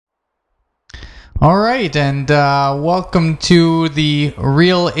All right, and welcome to the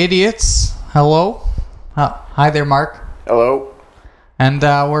Real Idiots. Hello. Hi there, Mark. Hello. And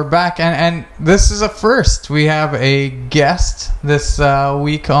we're back, and this is a first. We have a guest this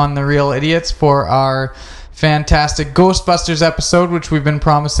week on the Real Idiots for our fantastic Ghostbusters episode, which we've been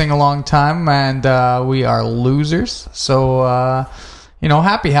promising a long time, and we are losers. So,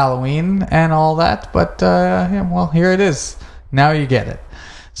 happy Halloween and all that, but, here it is. Now you get it.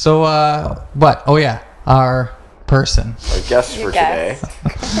 So, our person. Our guest for today.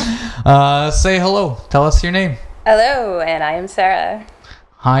 Say hello. Tell us your name. Hello, and I am Sarah.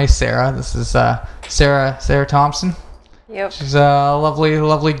 Hi, Sarah. This is Sarah Thompson. Yep. She's a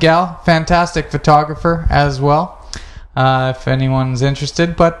lovely gal. Fantastic photographer as well, if anyone's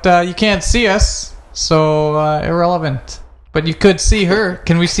interested. But you can't see us, so irrelevant. But you could see her.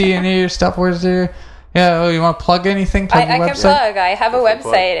 Can we see any of your stuff? Where's your... Yeah, you want to plug anything? I can plug. I have a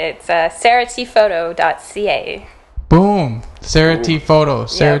website. It's sarahTphoto.ca. Boom. Sarah T Photo.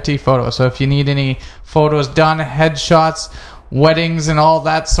 Sarah T Photo. So if you need any photos done, headshots, weddings, and all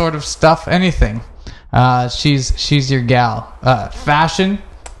that sort of stuff, anything, she's your gal. Fashion.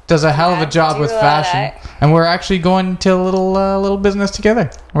 Does a hell of a job with fashion. And we're actually going to a little business together.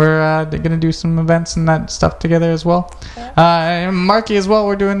 We're going to do some events and that stuff together as well. Yeah. And Marky as well.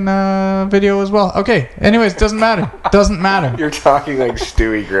 We're doing video as well. Okay. Anyways, doesn't matter. Doesn't matter. You're talking like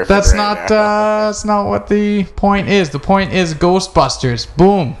Stewie Griffin. That's not what the point is. The point is Ghostbusters.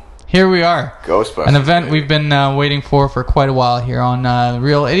 Boom. Here we are. Ghostbusters. An event we've been waiting for quite a while here on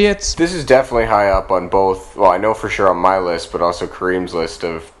Real Idiots. This is definitely high up on both, well, I know for sure on my list, but also Kareem's list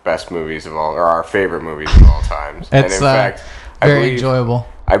of best movies of all, or our favorite movies of all times. It's and in fact, very enjoyable.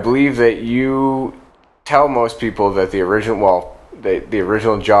 I believe that you tell most people that the original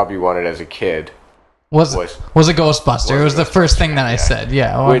job you wanted as a kid was a Ghostbuster. It was the first thing that I said.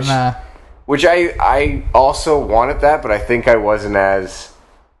 Yeah. Which I also wanted that, but I think I wasn't as...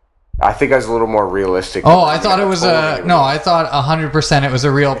 I think I was a little more realistic. Oh, I thought it was I thought 100% it was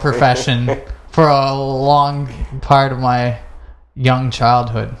a real profession for a long part of my young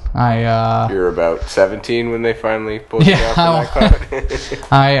childhood. You were about 17 when they finally pulled you off from that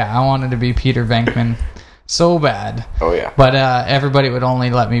cloud? I wanted to be Peter Venkman so bad. Oh, yeah. But everybody would only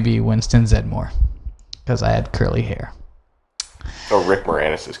let me be Winston Zedmore because I had curly hair. Oh, Rick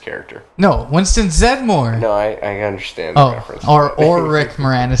Moranis' character. No, Winston Zedmore. No, I understand the reference. Or Rick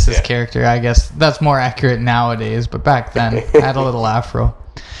Moranis' character. I guess that's more accurate nowadays, but back then, I had a little afro.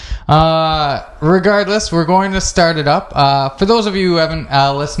 Regardless, we're going to start it up. For those of you who haven't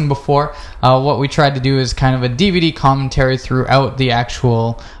listened before, what we tried to do is kind of a DVD commentary throughout the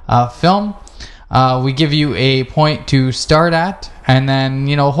actual film. We give you a point to start at, and then,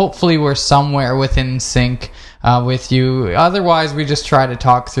 hopefully we're somewhere within sync with you. Otherwise, we just try to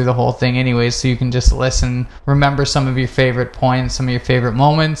talk through the whole thing anyways, so you can just listen, remember some of your favorite points, some of your favorite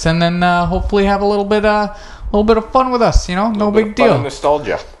moments, and then hopefully have a little bit of fun with us. No big deal. Fun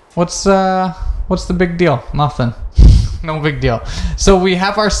nostalgia. What's the big deal? Nothing. No big deal. So we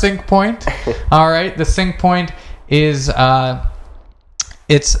have our sync point. All right, the sync point is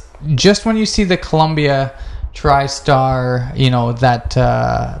it's just when you see the Columbia TriStar, that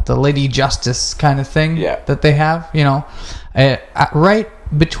the Lady Justice kind of thing that they have, right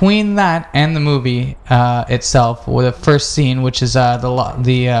between that and the movie itself, with the first scene, which is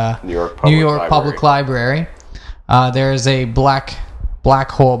the New York Public Library. There is a black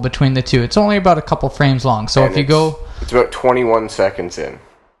hole between the two. It's only about a couple frames long, so if you go, it's about 21 seconds in.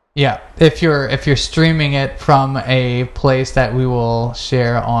 Yeah, if you're streaming it from a place that we will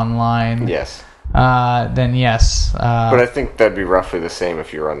share online. Yes. Then yes. But I think that'd be roughly the same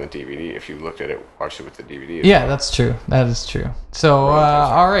if you were on the DVD. If you looked at it, watched it with the DVD. Yeah, that's true. That is true. So,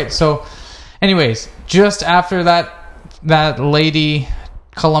 all right. So, anyways, just after that Lady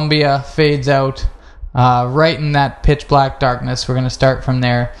Columbia fades out, right in that pitch black darkness, we're going to start from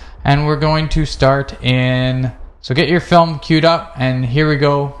there, and we're going to start in. So get your film queued up, and here we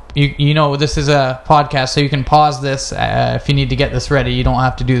go. You know this is a podcast, so you can pause this if you need to get this ready. You don't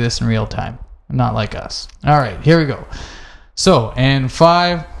have to do this in real time. Not like us. All right, here we go. So, in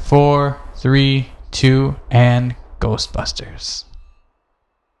 5, 4, 3, 2, and Ghostbusters.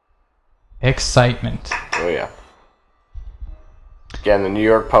 Excitement. Oh, yeah. Again, the New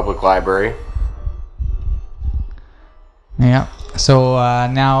York Public Library. Yeah. So,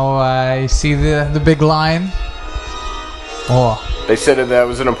 now I see the big line. Oh. They said that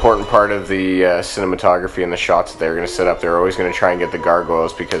was an important part of the cinematography and the shots that they were going to set up. They were always going to try and get the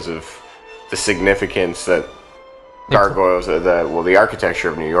gargoyles because of the significance that gargoyles, the architecture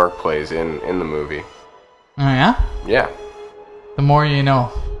of New York plays in the movie. Oh, yeah? Yeah. The more you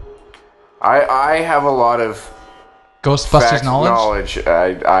know. I have a lot of Ghostbusters knowledge.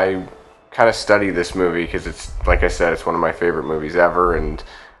 I kind of study this movie because it's, like I said, it's one of my favorite movies ever, and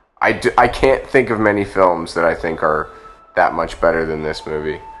I can't think of many films that I think are that much better than this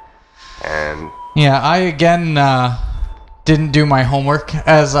movie. And yeah, I again didn't do my homework,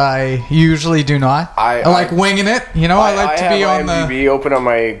 as I usually do not. I like winging it, you know. I like to be on the IMDb open on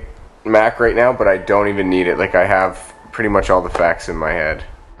my Mac right now, but I don't even need it. Like, I have pretty much all the facts in my head.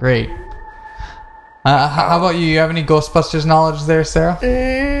 Great. How about you? You have any Ghostbusters knowledge there, Sarah?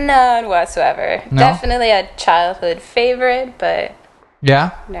 None whatsoever. No? Definitely a childhood favorite, but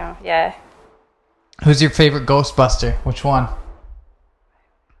Yeah? no, yeah. Who's your favorite Ghostbuster? Which one?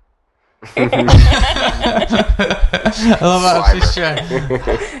 I love how she's trying.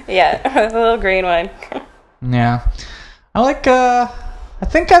 Yeah, the little green one. Yeah. I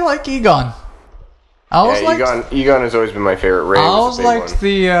think I like Egon. Egon has always been my favorite. Ray I was always a big liked one.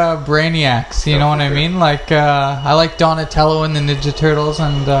 the Brainiacs, you know what I mean? Like, I like Donatello and the Ninja Turtles,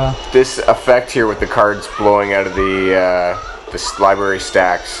 and This effect here with the cards blowing out of the library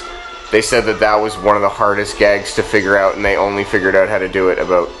stacks, they said that was one of the hardest gags to figure out, and they only figured out how to do it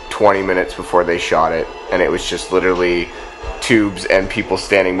about 20 minutes before they shot it, and it was just literally tubes and people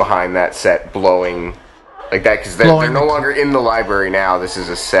standing behind that set blowing like that, because they're no longer in the library now. This is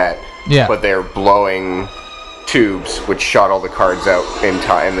a set, but they're blowing tubes, which shot all the cards out in the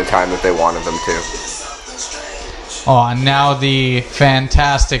time that they wanted them to. Oh, and now the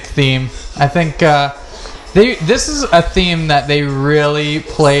fantastic theme. I think this is a theme that they really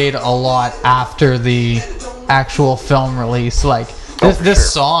played a lot after the actual film release. Like,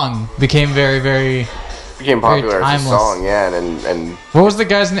 this song became very popular as a timeless song, yeah, and what was the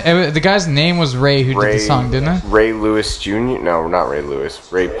guy's name? The guy's name was Ray, who did the song, didn't it? Ray Lewis Jr. No, not Ray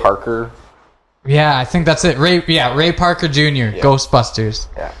Lewis. Ray Parker. Yeah, I think that's it. Ray Parker Jr. Ghostbusters.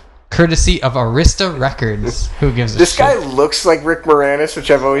 Yeah. Courtesy of Arista Records. Who gives a This shit? guy looks like Rick Moranis, which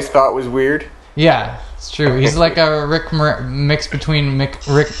I've always thought was weird. Yeah, it's true. He's like a mix between Rick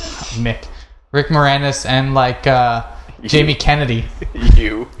Moranis and like Jamie Kennedy.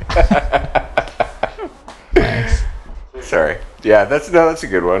 You. Thanks. Sorry. Yeah, that's a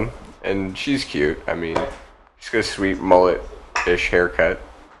good one, and she's cute. I mean, she's got a sweet mullet-ish haircut.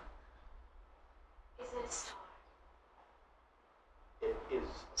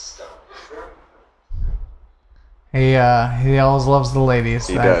 He always loves the ladies.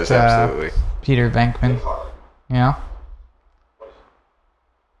 He does, absolutely. Peter Venkman. Yeah.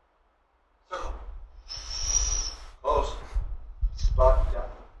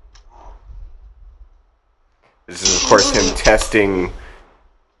 This is, of course, him testing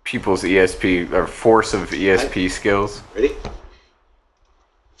people's ESP, or force of ESP skills. Ready?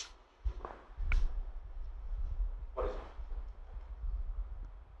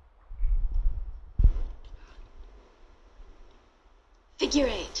 Figure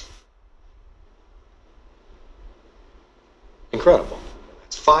 8. Incredible.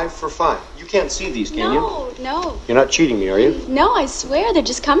 It's 5 for 5. You can't see these, can you? No. You're not cheating me, are you? No, I swear they're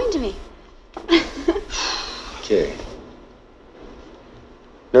just coming to me. Okay.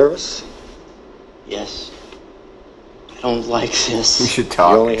 Nervous? Yes. I don't like We this. should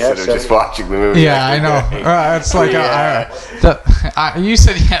talk You only instead have of just 7? watching the movie. Yeah, I know. It's like you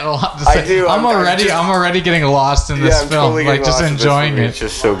said you had a lot to say. I do. I'm already getting lost in this I'm film. totally Like, getting just lost in this enjoying movie. it. It's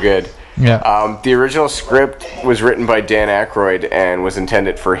just so good. Yeah. The original script was written by Dan Aykroyd and was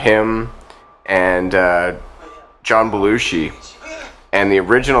intended for him and John Belushi. And the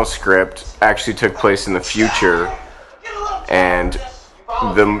original script actually took place in the future, and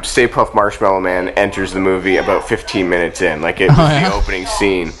the Stay Puft Marshmallow Man enters the movie about 15 minutes in. Like, it was the opening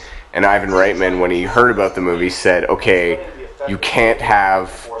scene. And Ivan Reitman, when he heard about the movie, said, okay, you can't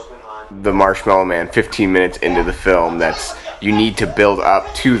have the Marshmallow Man 15 minutes into the film. You need to build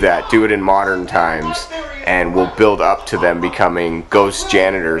up to that. Do it in modern times, and we'll build up to them becoming ghost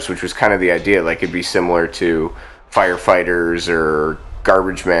janitors, which was kind of the idea. Like, it'd be similar to firefighters or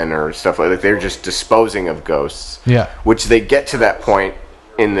garbage men or stuff like that. They're just disposing of ghosts. Yeah. Which they get to that point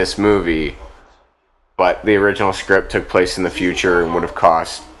in this movie, but the original script took place in the future and would have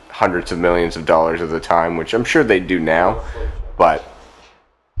cost hundreds of millions of dollars at the time, which I'm sure they do now, but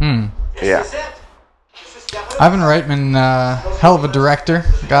yeah. Ivan Reitman, hell of a director,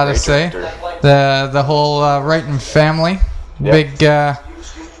 gotta say. Director. The whole Reitman family, big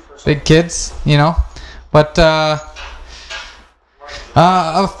kids, you know. But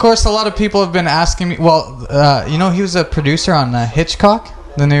of course, a lot of people have been asking me. Well, you know, he was a producer on Hitchcock,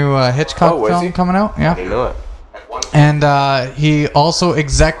 the new Hitchcock film he? coming out. Yeah. I know it. And he also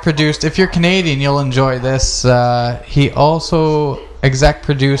exec produced. If you're Canadian, you'll enjoy this. He also exec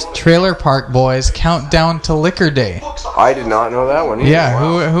produced Trailer Park Boys Countdown to Liquor Day. I did not know that one either. Yeah,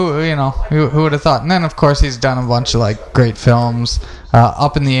 Wow. who would have thought? And then of course he's done a bunch of like great films.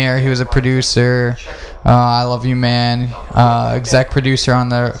 Up in the Air, he was a producer. I Love You Man, exec producer on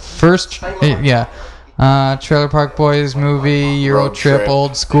the first Trailer Park Boys movie, Euro Road Trip, Trip.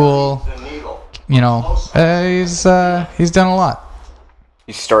 Old School. He's done a lot.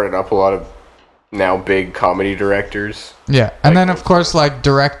 He started up a lot of now big comedy directors. Yeah, and then of course like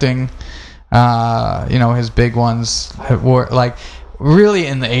directing, his big ones were like really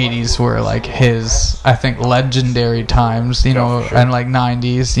in the 80s were like his, I think, legendary times, sure. and like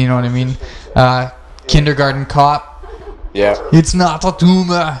 90s, you know what I mean? Kindergarten Cop. Yeah. It's not a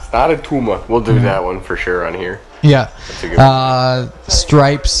tumor. Not a tumor. We'll do that one for sure on here. Yeah. That's a good one.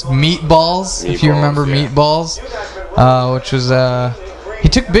 Stripes, Meatballs, if you Meatballs, remember yeah. Meatballs, which was he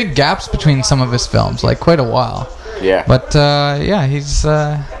took big gaps between some of his films, like quite a while. Yeah. But he's he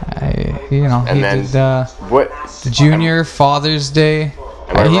then did what? the Junior, Father's Day.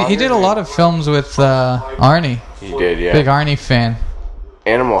 Am I wrong He did a here? lot of films with Arnie. He did, yeah. Big Arnie fan.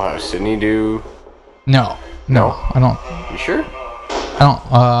 Animal House, didn't he do? No, I don't. You sure?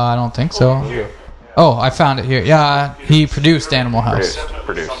 I don't think so. Yeah. Oh, I found it here. Yeah, he produced Animal House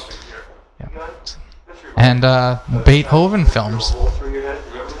Produced. and Beethoven films.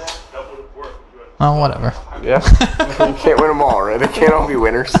 Well, whatever. Yeah. You can't win them all, right? They can't all be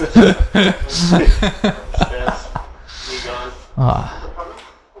winners.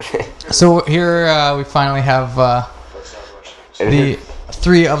 So here we finally have And the here-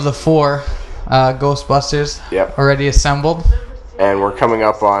 3 of the 4 Ghostbusters Yep. already assembled. and we're coming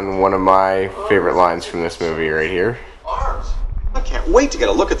up on one of my favorite lines from this movie right here. I can't wait to get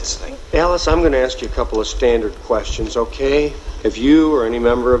a look at this thing. Alice, I'm going to ask you a couple of standard questions, okay? Have you or any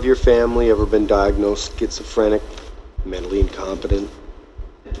member of your family ever been diagnosed schizophrenic, mentally incompetent?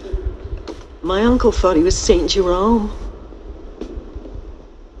 My uncle thought he was St. Jerome.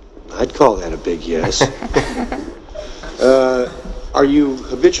 I'd call that a big yes. Are you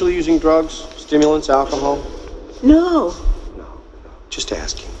habitually using drugs, stimulants, alcohol? No. Just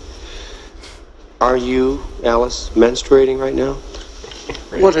asking. Are you, Alice, menstruating right now?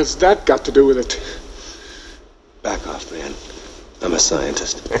 What has that got to do with it? Back off, man. I'm a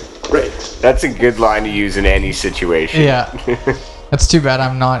scientist. Great. That's a good line to use in any situation. Yeah. That's too bad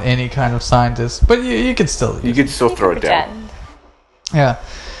I'm not any kind of scientist, but you could still. You could still throw it down. Pretend. Yeah.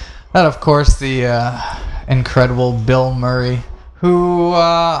 And of course the incredible Bill Murray, who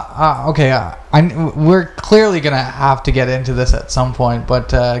we're clearly gonna have to get into this at some point, but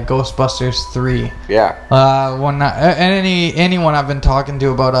Ghostbusters 3. Yeah. Anyone I've been talking to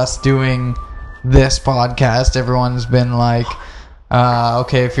about us doing this podcast, everyone's been like,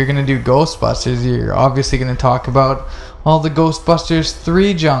 okay, if you're gonna do Ghostbusters, you're obviously gonna talk about all the Ghostbusters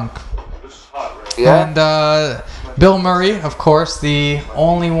 3 junk. Yeah. And Bill Murray, of course, the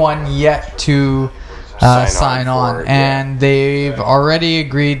only one yet to sign on. for it, And they've already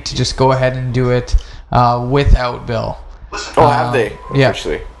agreed to just go ahead and do it without Bill. Oh, have they? Yeah.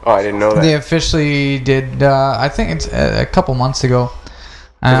 Officially? Oh, I didn't know that. They officially did, I think it's a couple months ago.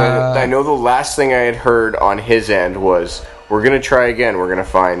 'Cause I know the last thing I had heard on his end was, we're going to try again. We're going to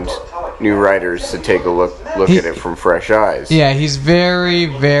find new writers to take a look at it from fresh eyes. Yeah, he's very,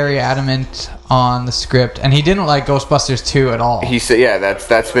 very adamant on the script, and he didn't like Ghostbusters 2 at all. He said, yeah,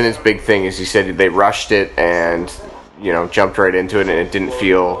 that's been his big thing, is he said they rushed it and, jumped right into it, and it didn't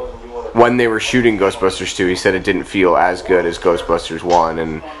feel, when they were shooting Ghostbusters 2, he said it didn't feel as good as Ghostbusters 1,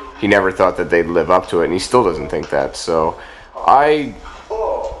 and he never thought that they'd live up to it, and he still doesn't think that. So I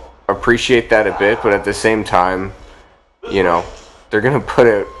appreciate that a bit, but at the same time, they're going to put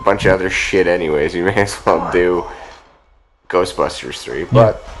a bunch of other shit anyways. You may as well do Ghostbusters 3,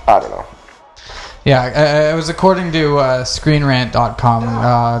 but I don't know. Yeah, it was according to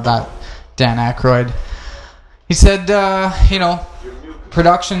ScreenRant.com, that Dan Aykroyd. He said,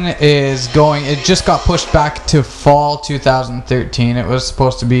 production is going, it just got pushed back to fall 2013. It was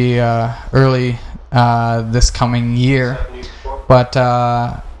supposed to be early this coming year, but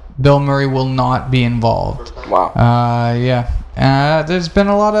Bill Murray will not be involved. Wow. Yeah. There's been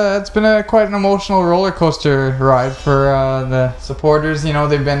it's been quite an emotional roller coaster ride for the supporters.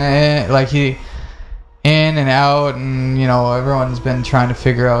 They've been in and out, and everyone's been trying to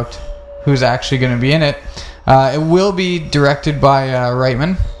figure out who's actually going to be in it. It will be directed by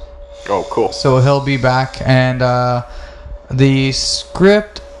Reitman. Oh, cool. So he'll be back, and the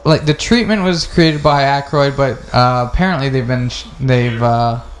script, the treatment was created by Aykroyd, but apparently they've had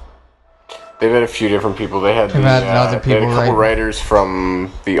a few different people. They had other people, they had a couple right? writers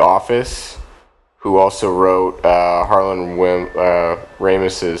from The Office who also wrote Harlan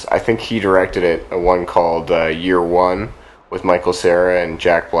Ramis's, I think he directed it, a one called Year One with Michael Cera and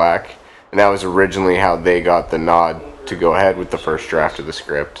Jack Black. And that was originally how they got the nod to go ahead with the first draft of the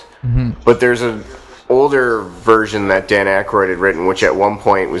script. Mm-hmm. But there's an older version that Dan Aykroyd had written, which at one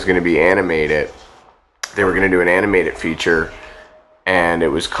point was going to be animated. They were going to do an animated feature, and it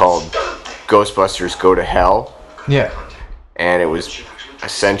was called Ghostbusters Go to Hell. Yeah. And it was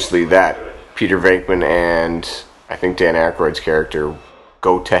essentially that. Peter Venkman and I think Dan Aykroyd's character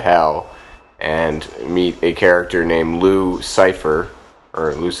go to hell and meet a character named Lou Cypher,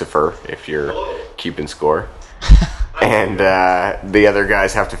 or Lucifer, if you're keeping score. And the other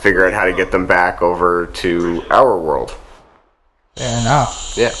guys have to figure out how to get them back over to our world. Fair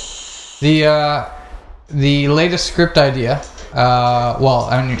enough. Yeah. The latest script idea, well,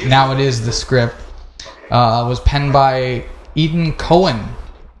 I mean, now it is the script, was penned by Eden Cohen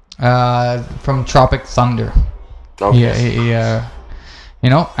from Tropic Thunder. Okay. Yeah, you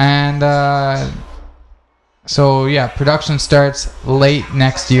know, and so yeah, production starts late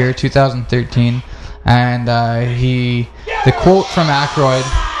next year, 2013, and the quote from Aykroyd,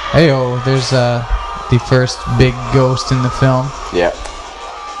 "Heyo, there's the first big ghost in the film." Yeah.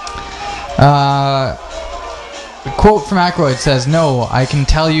 The quote from Aykroyd says, "No, I can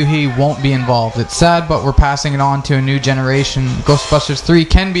tell you he won't be involved. It's sad, but we're passing it on to a new generation. Ghostbusters 3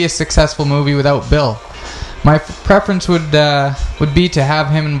 can be a successful movie without Bill. My preference would be to have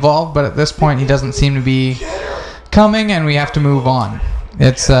him involved, but at this point he doesn't seem to be coming, and we have to move on.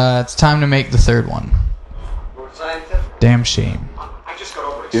 It's time to make the third one." Damn shame.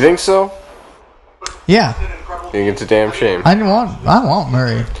 You think so? Yeah. You think it's a damn shame? I want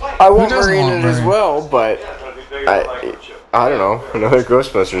Murray. I want Who doesn't Murray in want it as Murray? well, but I don't know. Another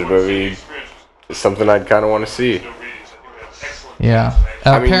Ghostbusters movie is something I'd kind of want to see. Yeah.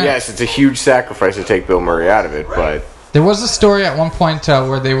 I mean, yes, it's a huge sacrifice to take Bill Murray out of it, but there was a story at one point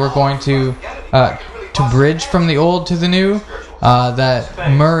where they were going to bridge from the old to the new,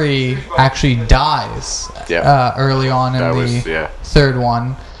 that Murray actually dies early on in the third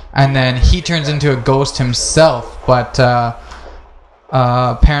one, and then he turns into a ghost himself, but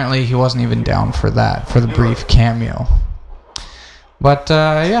apparently he wasn't even down for that, for the brief cameo. But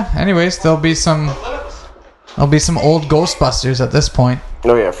yeah, anyways, there'll be some old Ghostbusters at this point.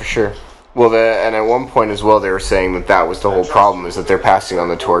 Oh yeah, for sure. Well, and at one point as well, they were saying that was the whole problem, is that they're passing on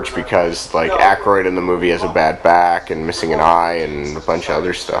the torch because, like, Aykroyd in the movie has a bad back and missing an eye and a bunch of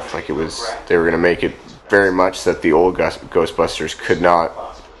other stuff. Like, they were going to make it very much that the old Ghostbusters could not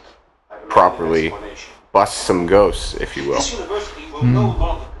properly bust some ghosts, if you will. This university will no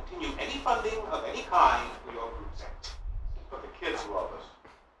longer continue any funding of any kind for your group's act. But the kids love us.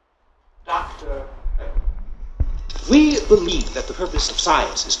 Dr. We believe that the purpose of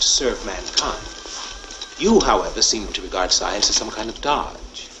science is to serve mankind. You, however, seem to regard science as some kind of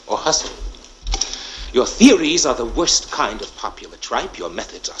dodge or hustle. Your theories are the worst kind of popular tripe, your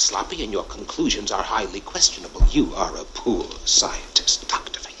methods are sloppy, and your conclusions are highly questionable. You are a poor scientist,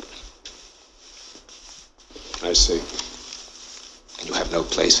 Dr. Venkman. I see. And you have no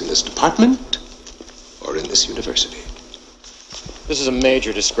place in this department or in this university. This is a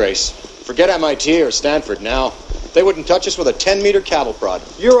major disgrace. Forget MIT or Stanford now. They wouldn't touch us with a 10-meter cattle prod.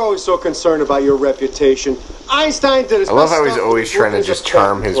 You're always so concerned about your reputation. Einstein did his best. I love how he's always trying to just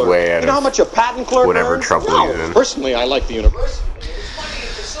charm his way out You know how much a patent clerk whatever earns? trouble No. he's in. Personally, I like the university.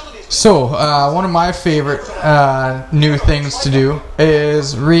 So, one of my favorite new things to do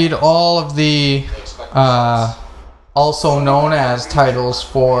is read all of the also known as titles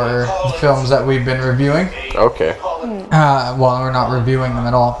for the films that we've been reviewing. Okay. Well, we're not reviewing them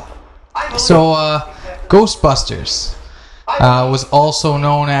at all. So, Ghostbusters was also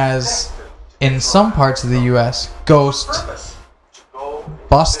known as, in some parts of the U.S., Ghost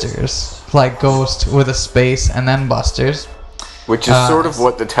Busters, like Ghost with a space and then Busters. Which is sort of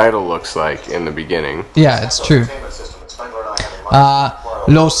what the title looks like in the beginning. Yeah, it's true.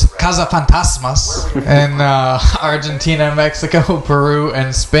 Los Cazafantasmas in Argentina, Mexico, Peru,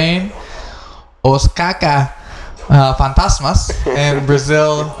 and Spain. Os Caca Fantasmas in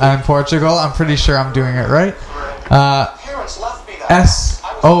Brazil and Portugal. I'm pretty sure I'm doing it right.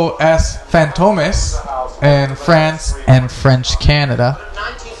 SOS Fantomes in France and French Canada.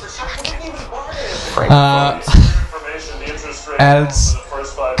 Els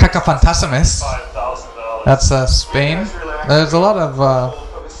Cacafantasmas. That's Spain. There's a lot of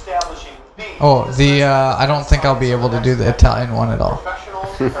I don't think I'll be able to do the Italian one at all.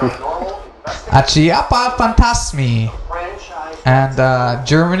 Acciappa Fantasmi. And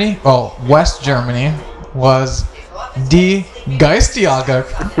Germany, West Germany was Die Geistjager.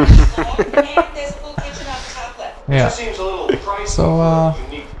 Yeah. Seems a little pricey. So,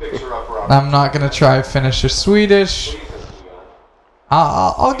 Unique fixer-upper. I'm not gonna try Finnish or Swedish.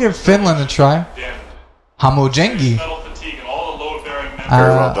 I'll give Finland a try. Hamojengi. Very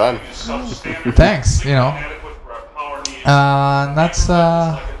well done. Thanks. You know. That's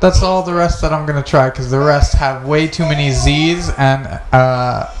all the rest that I'm gonna try because the rest have way too many Z's and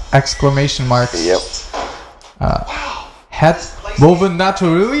exclamation marks. Yep. Het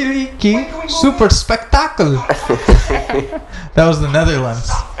bovennatuurlijke super spektakel. That was the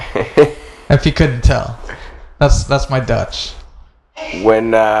Netherlands. If you couldn't tell, that's my Dutch.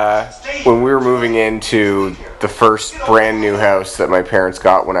 When we were moving into the first brand new house that my parents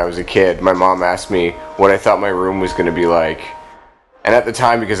got when I was a kid, my mom asked me what I thought my room was going to be like. And at the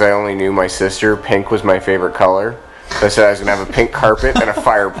time, because I only knew my sister, pink was my favorite color. So I said I was going to have a pink carpet and a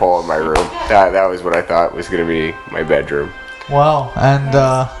fire pole in my room. That was what I thought was going to be my bedroom. Wow, and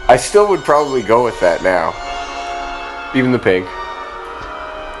I still would probably go with that now. Even the pink.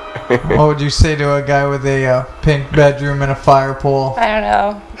 what would you say to a guy with a pink bedroom and a fire pole? I don't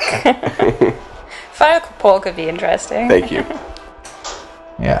know. Fire pole could be interesting. Thank you.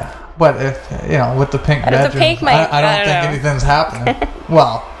 Yeah, but if with the pink But if the bedroom, pink might- I don't I don't think know. anything's happening.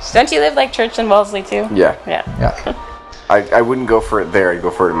 Well, Don't you live like Church in Wellesley too? Yeah. Yeah. I wouldn't go for it there. I'd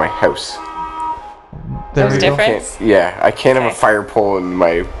go for it in my house. there There's we go. difference. I can't have a fire pole in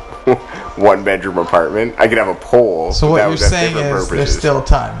my one-bedroom apartment. I could have a pole. So but what that you're would have saying different is there's purposes. still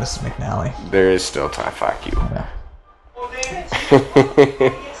time, Mr. McNally. There is still time. Fuck you. Yeah.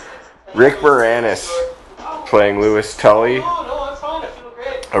 Rick Moranis playing Louis Tully.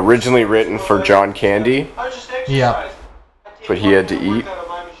 Originally written for John Candy, Yeah. but he had to eat.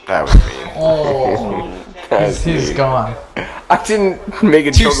 That was mean. Oh, That was he's mean. gone. I didn't make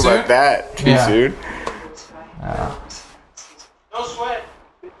a Too joke soon? about that too Yeah. soon. No sweat.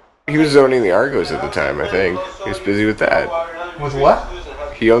 He was owning the Argos at the time, I think. He was busy with that. With what?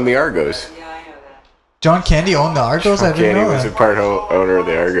 He owned the Argos. John Candy owned the Argos? I didn't Candy know was a that. part owner of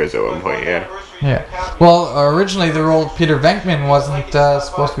the Argos at one point, yeah. Yeah. Well, originally the role of Peter Venkman wasn't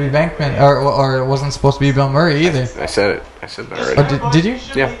supposed to be Venkman, or it wasn't supposed to be Bill Murray either. I said it. I said that Oh, already. did you?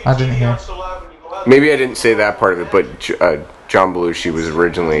 Yeah. I didn't hear. Maybe I didn't say that part of it, but John Belushi was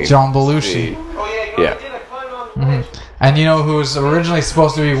originally... John Belushi. Yeah. Hmm. And you know who was originally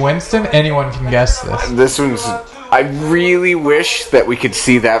supposed to be Winston? Anyone can guess this. This one's... I really wish that we could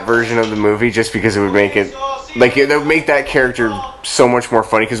see that version of the movie just because it would make it... Like, it would make that character so much more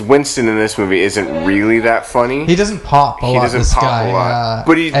funny, because Winston in this movie isn't really that funny. He doesn't pop a lot. He doesn't this pop guy, a lot.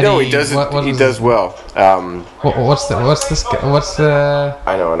 But he Eddie, does it. what He is does well. What's the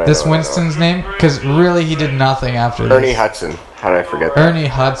I know. this Winston's name? Because really, he did nothing after this. Ernie Hudson. How did I forget that? Ernie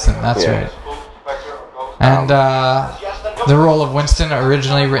Hudson. That's Yeah. right. And the role of Winston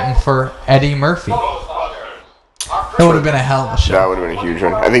originally written for Eddie Murphy. That would have been a hell of a show. That would have been a huge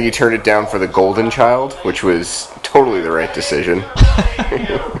one. I think he turned it down for The Golden Child, which was totally the right decision.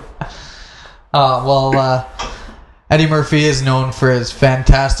 Eddie Murphy is known for his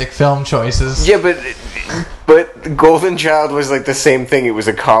fantastic film choices. Yeah, but The Golden Child was like the same thing. It was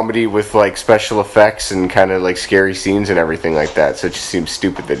a comedy with like special effects and kind of like scary scenes and everything like that. So it just seems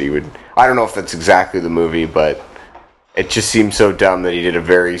stupid that he would... I don't know if that's exactly the movie, but it just seems so dumb that he did a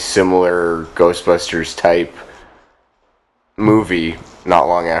very similar Ghostbusters type movie not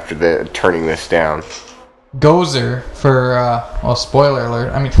long after turning this down. Gozer for spoiler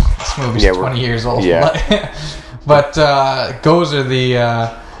alert. I mean, this movie's 20 years old. Yeah. But Gozer,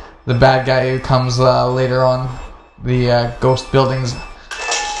 the bad guy who comes later on, the ghost building's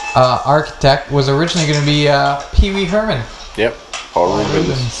architect, was originally going to be Pee Wee Herman. Yep. Paul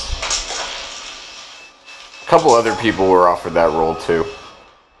Rubens. A couple other people were offered that role too,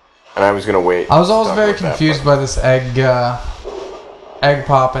 and I was going to wait. I was always to talk very about that, confused by this egg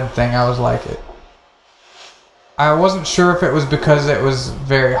popping thing. I was like, I wasn't sure if it was because it was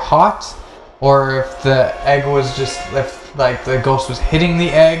very hot, or if the egg was just, if like the ghost was hitting the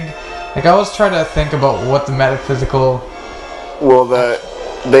egg. Like, I always try to think about what the metaphysical... Well,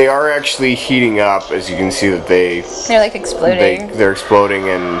 they are actually heating up, as you can see that they're like exploding. They're exploding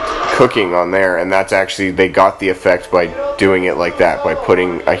and cooking on there, and that's actually, they got the effect by doing it like that, by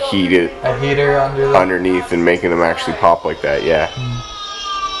putting a heater underneath and making them actually pop like that, yeah.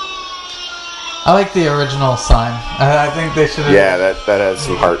 I like the original sign. I think they should have... Yeah, that has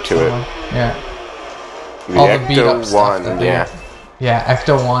some heart to it. Yeah. The All the beat up Ecto stuff 1, yeah. Yeah,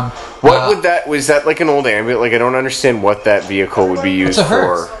 Ecto 1. What would that... Was that like an old ambulance? Like, I don't understand what that vehicle would be used It's a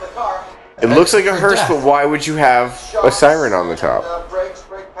hearse. for. It looks like a hearse, but why would you have a siren on the top?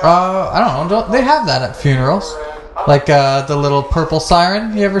 I don't know. They have that at funerals. Like the little purple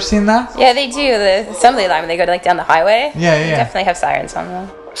siren. You ever seen that? Yeah, they do. The assembly line when they go to, like, down the highway. Yeah, They yeah. definitely have sirens on them.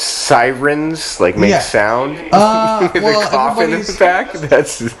 Sirens, like, make Yeah. sound? Well, the coffin in the back?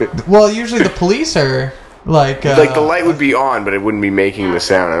 That's... Well, usually the police are like... like, the light would be on, but it wouldn't be making the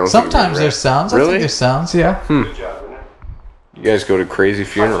sound. I don't think Sometimes it would be there's sounds. I Really? think there's sounds, yeah. You guys go to crazy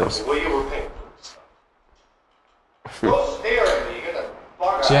funerals.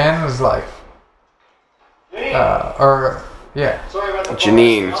 Jen was like...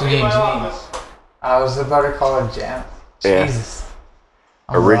 Janine. Janine. I was about to call her Jan. Yeah. Jesus.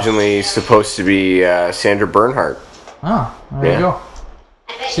 Originally supposed to be Sandra Bernhardt. Oh, there you go.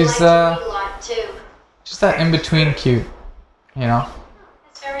 She's that in-between cute, you know?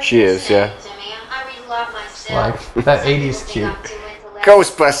 She is, yeah. Like, that 80s cute.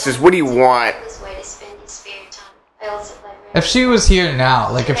 Ghostbusters, what do you want? If she was here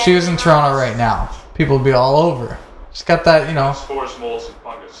now, like if she was in Toronto right now, people would be all over. She's got that, you know,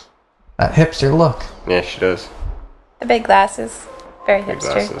 that hipster look. Yeah, she does. The big glasses. Very Big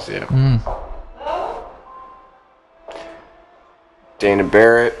hipster. glasses, yeah. Dana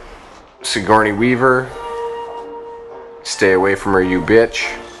Barrett, Sigourney Weaver. Stay away from her, you bitch.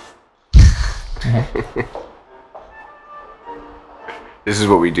 This is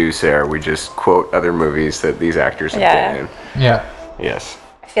what we do, Sarah. We just quote other movies that these actors have been in. Yeah. Yes.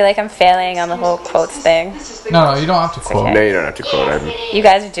 I feel like I'm failing on the whole quotes thing. No, you don't have to quote. okay. No, you don't have to quote. You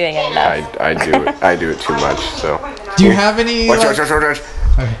guys are doing it enough. I do it. I do it too much. So. Do you have any? Watch, like- watch, watch, watch,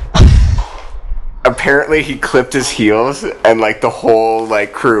 watch. Okay. Apparently he clipped his heels and like the whole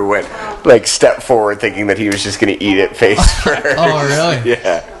like crew went like step forward thinking that he was just gonna eat it face first. Oh, really?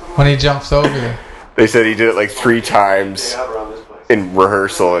 Yeah. When he jumps over. They said he did it like 3 times in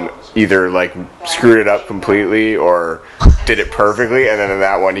rehearsal and either like screwed it up completely or did it perfectly, and then in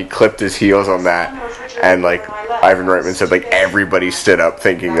that one he clipped his heels on that, and like Ivan Reitman said like everybody stood up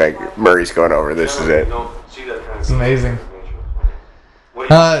thinking like Murray's going over, this is it. It's amazing.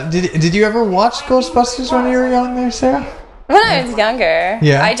 Did you ever watch Ghostbusters when you were young there, Sarah? When I was younger.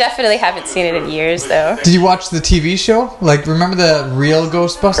 Yeah. I definitely haven't seen it in years, though. Did you watch the TV show? Like, remember the real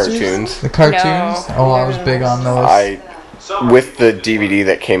Ghostbusters? Cartoons. The cartoons? No. Oh, I was big on those. With the DVD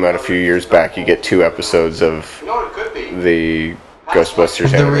that came out a few years back, you get 2 episodes of the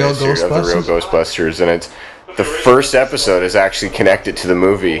Ghostbusters The real animated series, of the real Ghostbusters, and it's the first episode is actually connected to the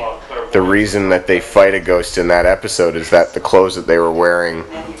movie. The reason that they fight a ghost in that episode is that the clothes that they were wearing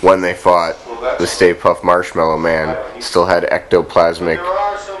when they fought the Stay Puft Marshmallow Man still had ectoplasmic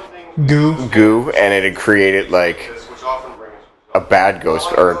goo, and it had created like a bad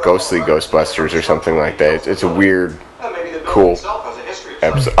ghost or a ghostly Ghostbusters or something like that. It's a weird, cool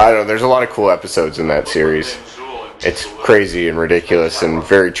episode. I don't know. There's a lot of cool episodes in that series. It's crazy and ridiculous and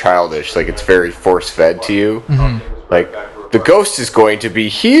very childish. Like it's very force-fed to you. Mm-hmm. Like the ghost is going to be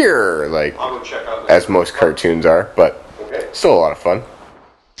here, like as most cartoons are, but still a lot of fun.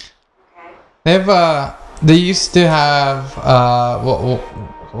 They used to have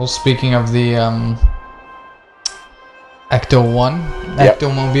well speaking of the Ecto-1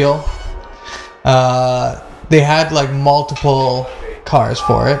 Ectomobile, they had like multiple cars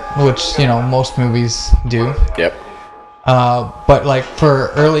for it, which you know most movies do. Yep. But like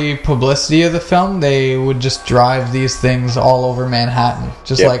for early publicity of the film, they would just drive these things all over Manhattan,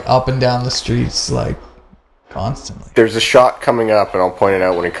 just like up and down the streets, like constantly. There's a shot coming up, and I'll point it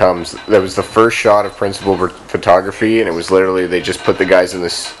out when it comes. That was the first shot of principal photography, and it was literally they just put the guys in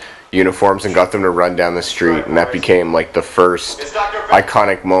this uniforms and got them to run down the street, and that became like the first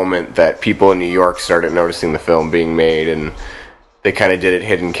iconic moment that people in New York started noticing the film being made, and they kind of did it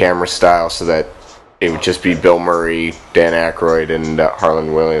hidden camera style so that it would just be Bill Murray, Dan Aykroyd, and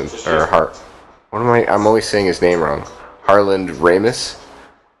Harlan Williams. I'm always saying his name wrong. Harland Ramis?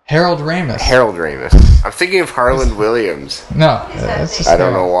 Harold Ramis. Harold Ramis. I'm thinking of Harlan Williams. No, that's just I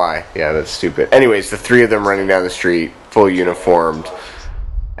don't know why. Yeah, that's stupid. Anyways, the 3 of them running down the street, full uniformed,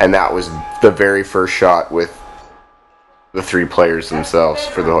 and that was the very first shot with the 3 players themselves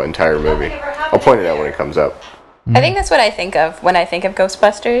for the whole entire movie. I'll point it out when it comes up. I think that's what I think of when I think of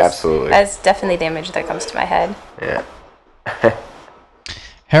Ghostbusters. Absolutely. That's definitely the image that comes to my head. Yeah.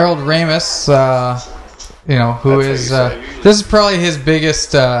 Harold Ramis, you know, who is this is probably his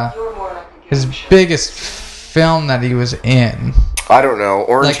biggest film that he was in. I don't know.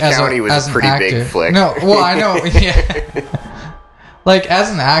 Orange Like, County was a pretty big flick. No, well, I know. Yeah. Like as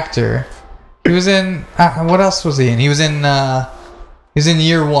an actor, he was in. What else was he in? He was in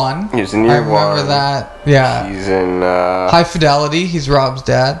Year One. He was in Year One. I remember that. Yeah. He's in High Fidelity. He's Rob's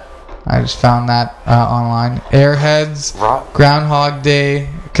dad. I just found that online. Airheads, Groundhog Day,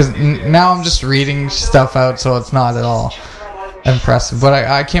 because now I'm just reading stuff out, so it's not at all impressive. But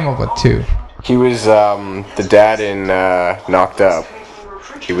I came up with 2. He was the dad in Knocked Up.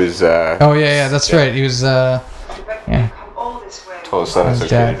 He was. Oh yeah, that's right. He was. Yeah. Told his son it's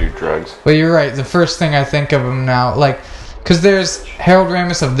okay to do drugs. But you're right. The first thing I think of him now, like, because there's Harold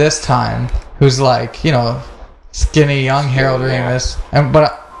Ramis of this time, who's like, you know, skinny young Harold Ramis,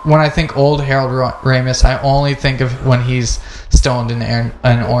 but when I think old Harold Ramis, I only think of when he's stoned in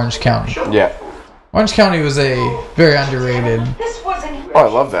Orange County. Yeah. Orange County was a very underrated. Oh, I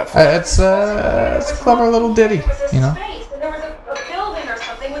love that film. It's a clever little ditty, you know. And there was a building or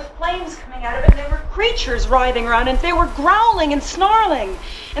something with flames coming out of it, and there were creatures writhing around, and they were growling and snarling,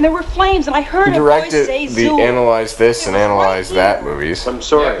 and there were flames, and I heard He a voice directed say the Zool. Analyze This and Analyze That movies. I'm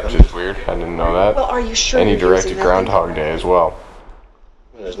sorry. Which is weird. I didn't know that. Well, are you sure? And he you're directed using that Groundhog Day as well.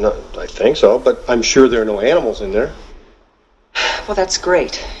 There's not. I think so, but I'm sure there are no animals in there. thing? Well, that's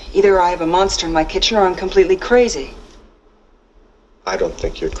great. Either I have a monster in my kitchen, or I'm completely crazy. I don't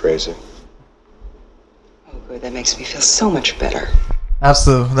think you're crazy. Oh, good. That makes me feel so much better. That's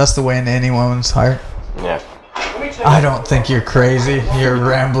the way into any woman's heart. Yeah. I don't think you're crazy. You're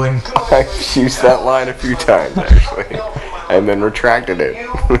rambling. I've used that line a few times, actually. And then retracted it. And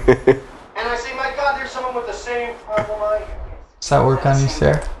I say, my God, there's someone with the same problem I have. Does that work on you,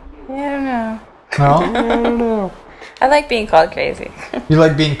 Sarah? Yeah, I don't know. No? I don't know. I like being called crazy. You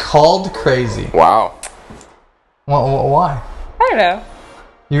like being called crazy. Wow. Why? I don't know.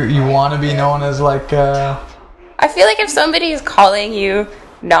 You want to be known as like I feel like if somebody is calling you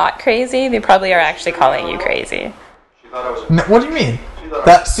not crazy, they probably are actually calling you crazy. what do you mean?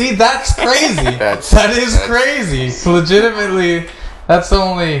 That's crazy. That is crazy. Legitimately, that's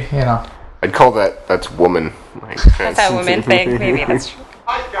only, you know. I'd call that's woman. Like, That's a woman thing. Maybe that's true.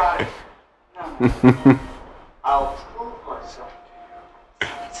 I got it. I'll prove myself to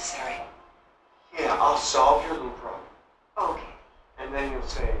you. Necessary. Yeah, I'll solve your little problem. Okay. And then you'll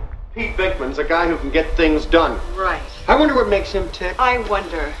say, Pete Binkman's a guy who can get things done. Right. I wonder what makes him tick. I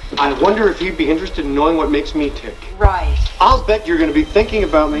wonder. I wonder if he'd be interested in knowing what makes me tick. Right. I'll bet you're going to be thinking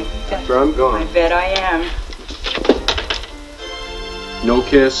about me after I'm I gone. bet I am. No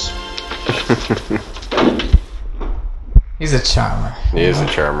kiss. He's a charmer. He is a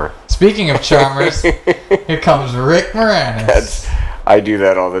charmer. Speaking of charmers, here comes Rick Moranis. I do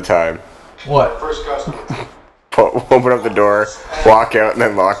that all the time. What? first customer. Open up the door, walk out, and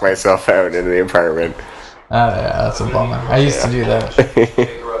then lock myself out into the apartment. Yeah, that's a bummer. I used to do that.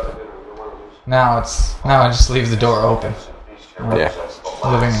 Now I just leave the door open. Yeah.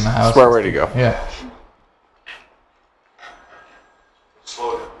 Living in the house. Smart way to go. Yeah.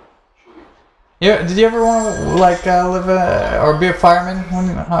 Slow down. Yeah. Did you ever want to live or be a fireman when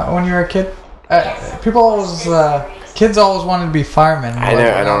you were a kid? People always, kids always wanted to be firemen. I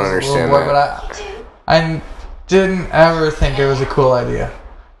know. I don't understand that. But I didn't ever think it was a cool idea.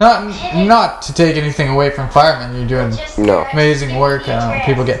 Not to take anything away from firemen. You're doing amazing work.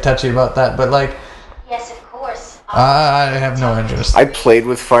 People get touchy about that, but like, Yes, of course. I have no interest. I played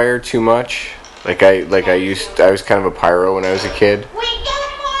with fire too much. I was kind of a pyro when I was a kid,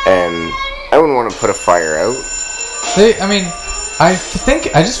 and I wouldn't want to put a fire out. I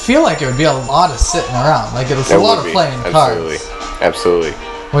just feel like it would be a lot of sitting around. Like it's a lot of playing cards. Absolutely.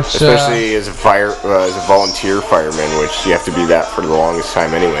 Especially as a volunteer fireman, which you have to be that for the longest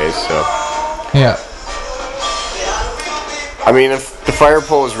time anyways, so. Yeah. I mean, if the fire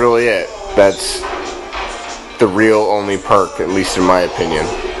pole is really it, that's the real only perk, at least in my opinion.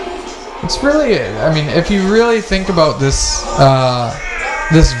 It's really it. I mean, if you really think about this,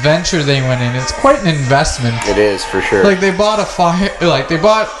 this venture they went in, it's quite an investment. It is, for sure. Like, they bought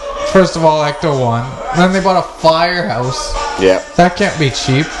first of all, Ecto-1, then they bought a firehouse. Yeah. That can't be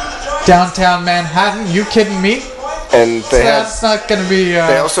cheap. Downtown Manhattan, you kidding me? And that's not gonna be...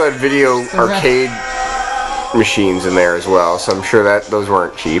 they also had video arcade machines in there as well, so I'm sure that those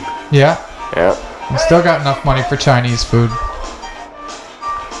weren't cheap. Yeah. Yeah. We still got enough money for Chinese food.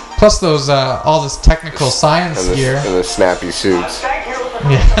 Plus those, all this technical science gear. And the snappy suits.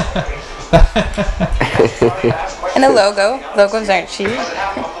 Yeah. And a logo. Logos aren't cheap.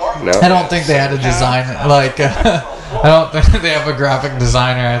 No. I don't think they had a design, I don't think they have a graphic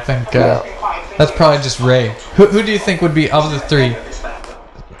designer. I think that's probably just Ray. Who do you think would be, of the three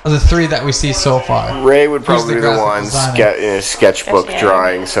that we see so far? Ray would probably be the one in a sketchbook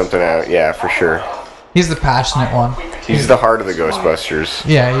drawing something out. Yeah, for sure. He's the passionate one. He's the heart of the Ghostbusters.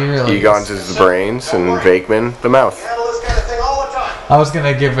 Yeah, he really Egon's is the brains, and Vakeman, the mouth. I was going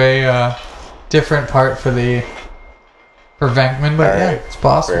to give a different part for Venkman, but yeah, it's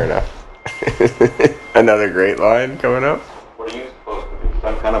possible. Fair enough. Another great line coming up. What are you supposed to be?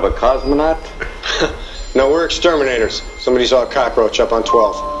 Some kind Kind of a cosmonaut? No, we're exterminators. Somebody saw a cockroach up on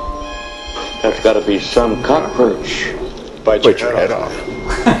 12. That's got to be some cockroach. Bite your head off.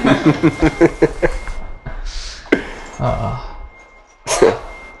 I'll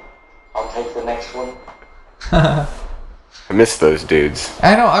take the next one. I miss those dudes.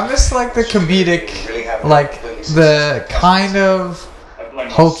 I know. I miss like the comedic, like the kind of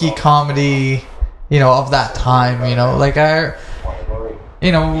hokey comedy, of that time. Like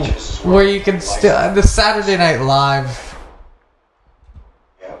where you can still the Saturday Night Live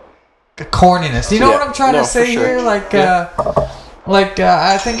corniness. You know what I'm trying to say here?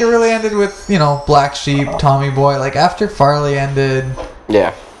 I think it really ended with Black Sheep, Tommy Boy. Like after Farley ended,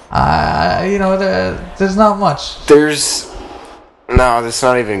 yeah. There's not much. That's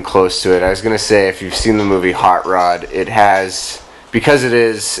not even close to it. I was gonna say, if you've seen the movie Hot Rod, it has, because it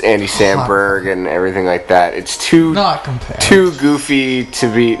is Andy Samberg and everything like that. It's too goofy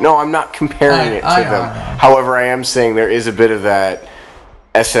to be. No, I'm not comparing it to them. However, I am saying there is a bit of that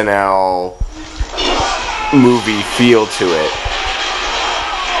SNL movie feel to it,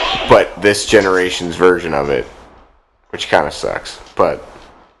 but this generation's version of it, which kind of sucks. But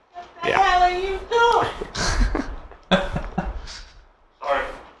yeah. What the hell are you doing?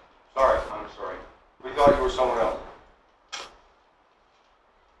 Sorry, I'm sorry. We thought you were someone else.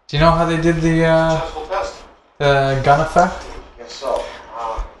 Do you know how they did the gun effect? Guess so.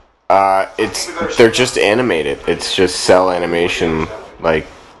 They're just animated. It's just cell animation. Like,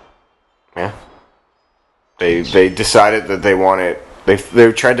 yeah. They decided that they wanted. They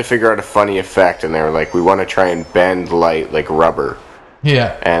tried to figure out a funny effect, and they were like, we want to try and bend light like rubber.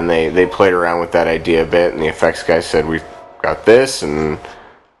 Yeah. And they played around with that idea a bit, and the effects guy said, we've got this, and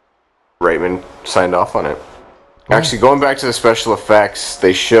Reitman signed off on it. Actually, going back to the special effects,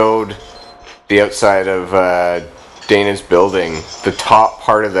 they showed the outside of Dana's building. The top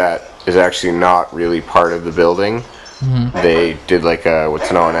part of that is actually not really part of the building. Mm-hmm. They did like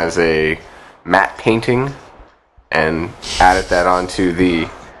what's known as a matte painting and added that onto the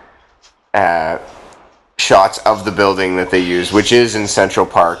shots of the building that they use, which is in Central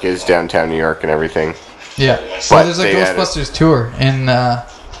Park, is downtown New York and everything. Yeah. So there's a Ghostbusters tour in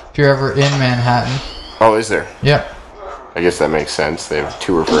if you're ever in Manhattan. Oh, is there? Yep. I guess that makes sense. They have a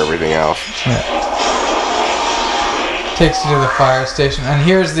tour for everything else. Yeah. Takes you to the fire station, and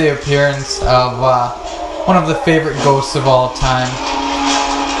here's the appearance of one of the favorite ghosts of all time,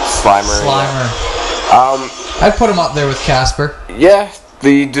 Slimer. I'd put him up there with Casper. Yeah,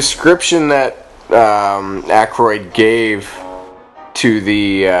 the description that Aykroyd gave to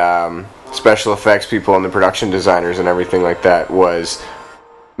the special effects people and the production designers and everything like that was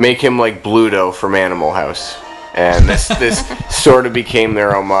make him like Bluto from Animal House. And this sort of became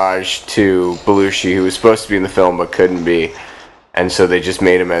their homage to Belushi, who was supposed to be in the film but couldn't be. And so they just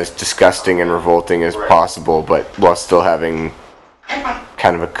made him as disgusting and revolting as possible, but while still having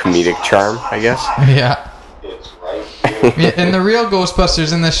kind of a comedic charm, I guess. Yeah. In the real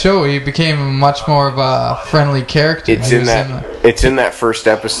Ghostbusters in the show, he became much more of a friendly character. It's in that first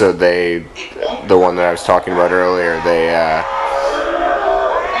episode. The one that I was talking about earlier.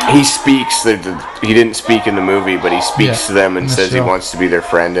 He speaks. He didn't speak in the movie, but he speaks to them and says he wants to be their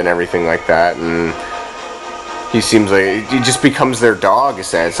friend and everything like that. And he seems like he just becomes their dog.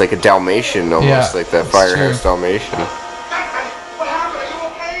 It's like a Dalmatian almost, like the Firehouse Dalmatian. What happened? Are you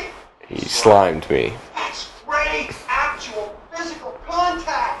okay? He slimed me. That's great. Actual physical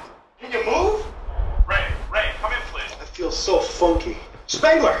contact. Can you move? Ray, come in, please. I feel so funky.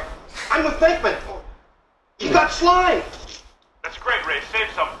 Spangler, I'm with Bankman. You got slime. That's great, Ray. Save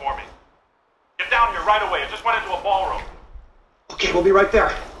some for me. Get down here right away. I just went into a ballroom. Okay, we'll be right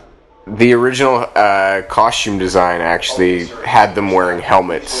there. The original costume design actually had them wearing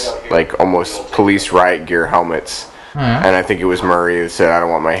helmets, like almost police riot gear helmets. And I think it was Murray that said, "I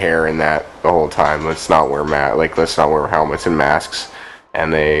don't want my hair in that the whole time. Let's not wear let's not wear helmets and masks."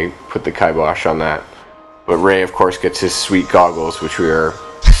 And they put the kibosh on that. But Ray, of course, gets his sweet goggles, which we are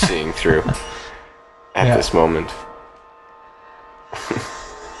seeing through at this moment.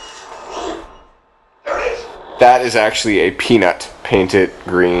 That is actually a peanut painted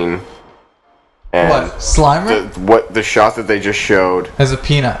green. And what, Slimer? The shot that they just showed as a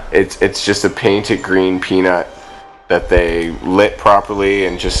peanut. It's just a painted green peanut that they lit properly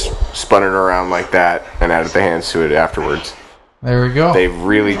and just spun it around like that and added the hands to it afterwards. There we go. They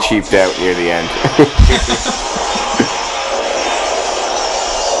really cheaped out near the end.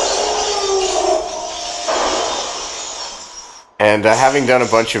 And having done a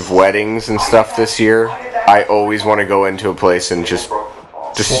bunch of weddings and stuff this year, I always want to go into a place and just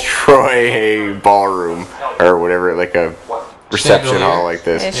destroy a ballroom or whatever, like a reception hall like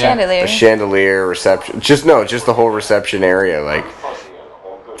this. A chandelier. A chandelier reception. Just the whole reception area. Like,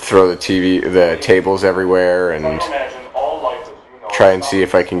 throw the tables everywhere, and try and see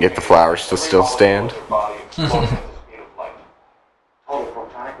if I can get the flowers to still stand. Total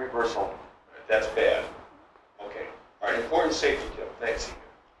protonic reversal. That's bad. Okay. All right. Important safety tip. Thanks.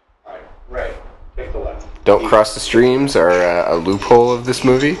 All right. Ray, take the left. Don't cross the streams are a loophole of this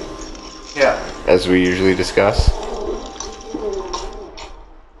movie. Yeah. As we usually discuss.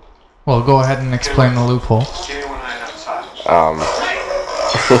 Well, go ahead and explain the loophole. I'm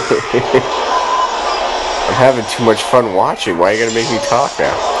having too much fun watching. Why are you gonna make me talk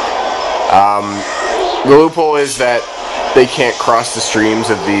now? The loophole is that they can't cross the streams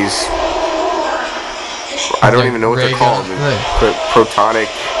of these. I don't even know what they're called.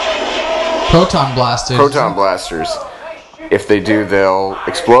 Proton blasters. Proton blasters. If they do, they'll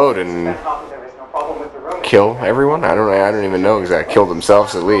explode and kill everyone. I don't even know exactly. Kill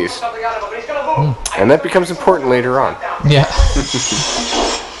themselves at least. And that becomes important later on. Yeah.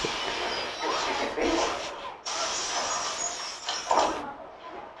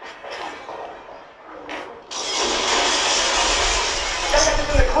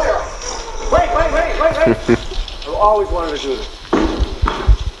 Wait. I've always wanted to do this.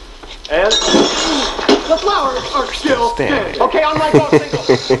 And the flowers are still standing. Okay, I'm right, go, single.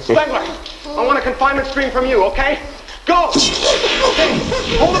 Spengler, I want a confinement stream from you, okay? Go! Okay,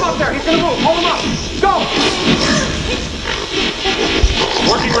 hold him up there. He's gonna move. Hold him up. Go!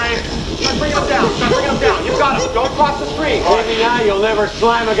 Working, Ray. Start bringing him down. You got him. Don't cross the stream. Maybe now you'll never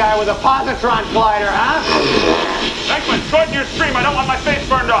slam a guy with a positron collider, huh? Venkman, shorten your stream. I don't want my face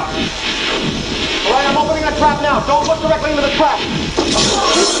burned off. All right, I'm opening the trap now. Don't look directly into the trap.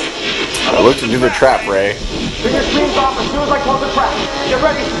 Look into the trap, Ray. Bring your streams off as soon as I close the trap. Get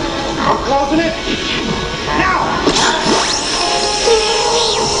ready. I'm closing it. Now!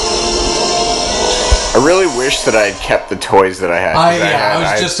 I really wish that I had kept the toys that I had. I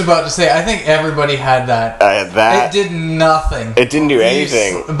was just about to say, I think everybody had that. I had that. It did nothing. It didn't do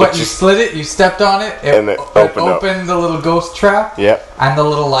anything. But you slid it, you stepped on it, and it opened the little ghost trap. Yep. And the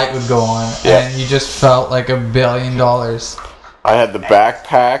little light would go on. Yep. And you just felt like $1 billion. I had the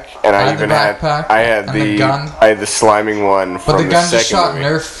backpack, and I even had the gun. I had the sliming one from the gun second just shot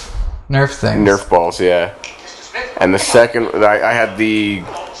movie. Nerf things. Nerf balls, yeah. And the second, I had the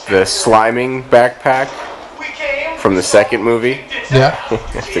sliming backpack from the second movie. Yeah.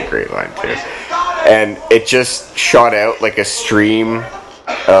 That's a great line, too. And it just shot out like a stream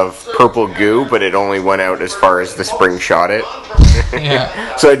of purple goo, but it only went out as far as the spring shot it.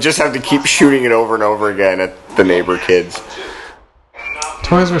 Yeah. So I just have to keep shooting it over and over again at the neighbor kids.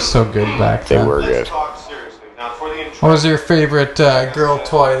 Toys were so good back then. They were good. What was your favorite girl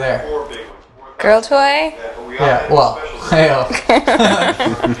toy there? Girl toy? Yeah, well, hey-oh.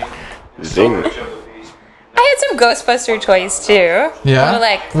 Zing. I had some Ghostbuster toys too. Yeah? Little,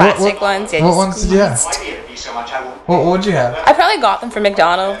 like plastic ones. Yeah, what ones did you have? What would you have? I probably got them from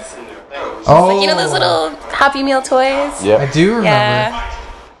McDonald's. Oh. Like, you know those little Happy Meal toys? Yeah. I do remember. Yeah.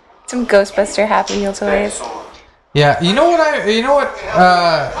 Some Ghostbuster Happy Meal toys. Yeah, you know what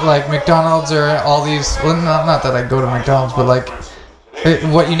like McDonald's or all these, well, not that I go to McDonald's, but like,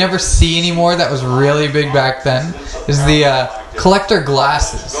 what you never see anymore that was really big back then is the collector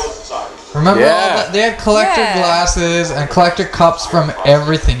glasses. Remember all that? They had collector glasses and collector cups from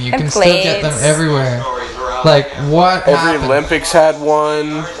everything. You can still get them everywhere. Like, what Every happened? Olympics had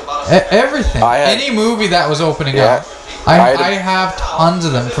one. Everything. Any movie that was opening up. I have tons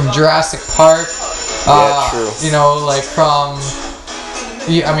of them from Jurassic Park. True. You know, like from,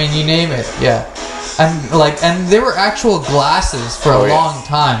 I mean, you name it. Yeah. And they were actual glasses for a long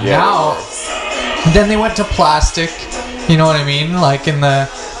time. Yeah, now, then they went to plastic. You know what I mean? Like in the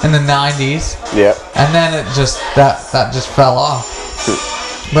 90s. Yep. And then it just that just fell off.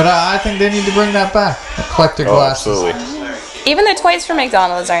 But I think they need to bring that back. The collector glasses. Absolutely. Even the toys from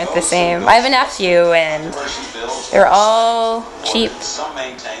McDonald's aren't the same. I have a nephew and they're all cheap.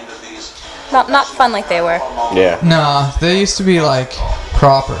 Not fun like they were. Yeah. No, they used to be like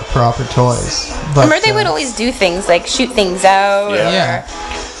proper toys. But, Remember they would always do things like shoot things out. Yeah.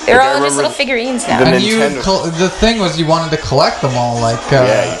 They're all just little figurines now. And the thing was you wanted to collect them all, like you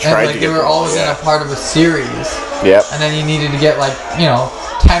tried to they get were them all, always in a part of a series. Yep. And then you needed to get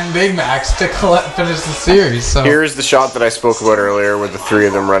 10 Big Macs to finish the series. So here's the shot that I spoke about earlier with the three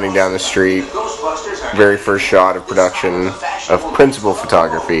of them running down the street. Very first shot of production of principal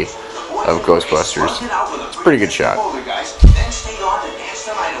photography of Ghostbusters. It's a pretty good shot. Then stayed on to dance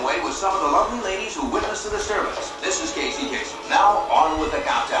the night away with some of the lovely ladies who witnessed the disturbance. This is Casey Kasem. Now on with the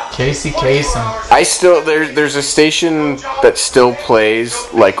countdown. Casey Kasem. I still there's a station that still plays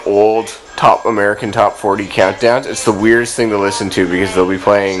like old American Top 40 countdowns. It's the weirdest thing to listen to because they'll be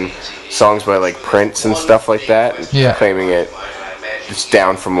playing songs by like Prince and stuff like that, and claiming it's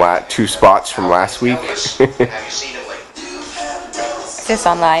down from 2 spots from last week. Is this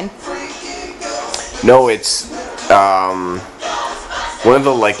online? No, it's one of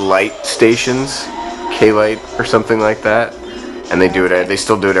the like light stations, K-Light or something like that, and they do it. They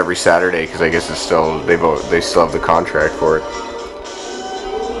still do it every Saturday because I guess it's still they still have the contract for it.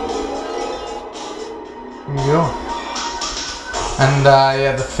 There you go. And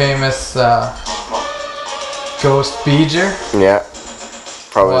the famous Ghost Beeger. Yeah,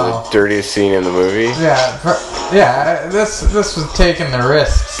 probably the dirtiest scene in the movie. Yeah. This was taking the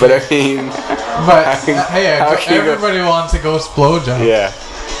risks. But I mean, hey, everybody wants a ghost blowjob. Yeah,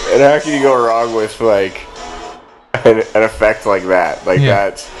 and how can you go wrong with like an effect like that? Like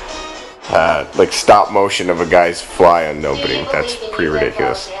that's like stop motion of a guy's fly on nobody. That's pretty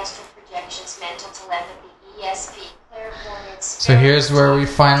ridiculous. So here's where we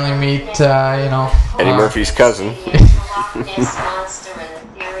finally meet, Eddie Murphy's cousin.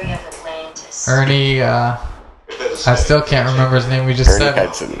 Ernie, I still can't remember his name. We just said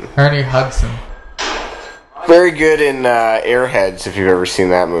Hudson. Ernie Hudson. Very good in Airheads, if you've ever seen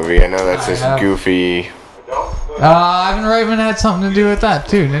that movie. I know that's this goofy... Ivan Reitman had something to do with that,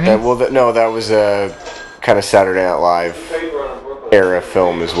 too, didn't he? That was a kind of Saturday Night Live era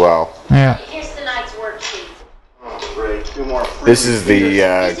film as well. Yeah. This is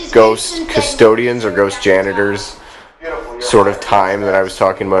the ghost custodians or ghost janitors sort of time that I was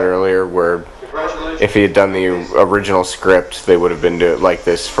talking about earlier, where if he had done the original script, they would have been doing it like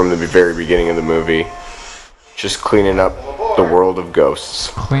this from the very beginning of the movie. Just cleaning up the world of ghosts.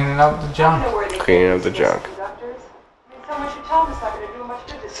 Cleaning up the junk. Cleaning up the junk.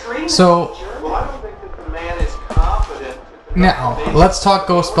 So, now, let's talk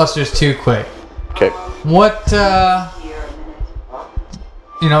Ghostbusters 2 quick. Okay. What,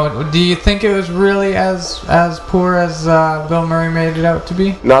 do you think it was really as poor as Bill Murray made it out to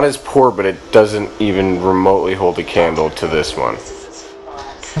be? Not as poor, but it doesn't even remotely hold a candle to this one.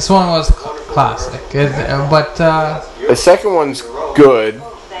 This one was classic, but the second one's good,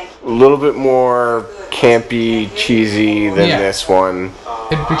 a little bit more campy, cheesy than this one.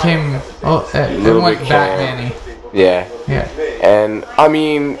 It became it went Batman-y. Yeah. And I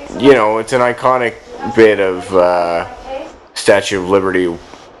mean, it's an iconic bit of Statue of Liberty,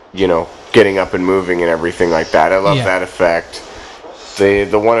 getting up and moving and everything like that. I love that effect. The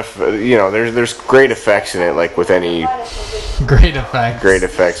one, there's great effects in it, like with any great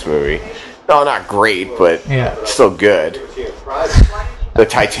effects movie. No, not great, but still good. The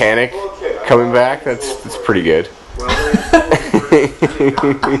Titanic coming back, that's pretty good.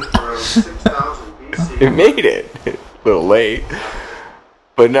 It made it. A little late.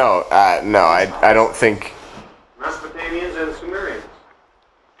 But no, I don't think Mesopotamians and Sumerians.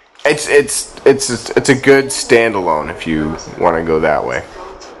 it's a good standalone if you want to go that way.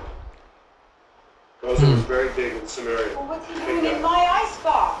 Gozer was very big in Samaria. Well, what's he doing in my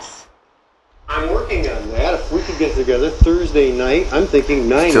icebox? I'm working on that. If we could get together Thursday night, I'm thinking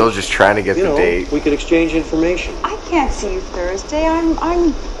 9. Still just trying to get the date. We could exchange information. I can't see you Thursday.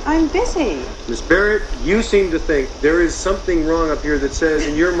 I'm busy. Miss Barrett, you seem to think there is something wrong up here that says,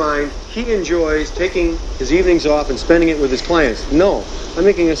 in your mind, he enjoys taking his evenings off and spending it with his clients. No, I'm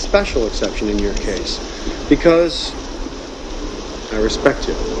making a special exception in your case. Because I respect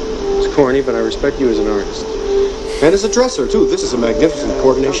you. It's corny, but I respect you as an artist. And as a dresser, too. This is a magnificent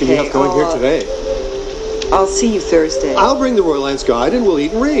coordination you have going here today. I'll see you Thursday. I'll bring the Royal Lance Guide and we'll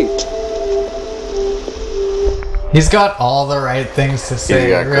eat and read. He's got all the right things to say,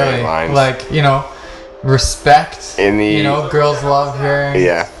 He's got really. great lines. Like, respect. Girls love hearing.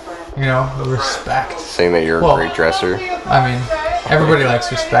 Yeah. Respect. Saying that you're a great dresser. I mean, everybody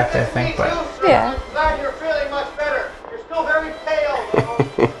likes respect, I think, but... Yeah. Glad you're feeling much better. You're still very pale.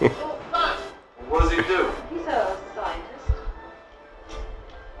 What does he do? He's a scientist.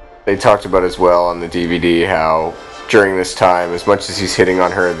 They talked about as well on the DVD how during this time, as much as he's hitting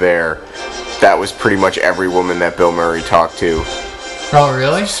on her there, that was pretty much every woman that Bill Murray talked to. Oh,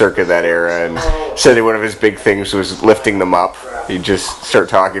 really? Circa that era, and said that one of his big things was lifting them up. He'd just start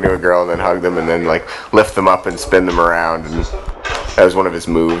talking to a girl and then hug them and then lift them up and spin them around, and that was one of his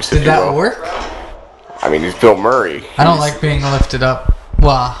moves. Did that work? I mean, he's Bill Murray. I don't like being lifted up.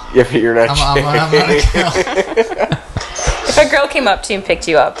 Well, yeah, but you're not. I'm not a girl. If a girl came up to you and picked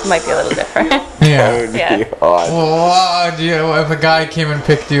you up, it might be a little different. Yeah. That would be odd. Well, if a guy came and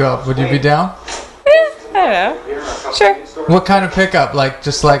picked you up, would you be down? I don't know. Sure. What kind of pickup? Like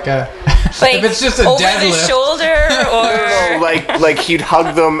just like a Like if it's just a over deadlift. the shoulder, or like he'd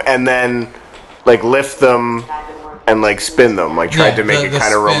hug them and then like lift them and like spin them, like tried to make it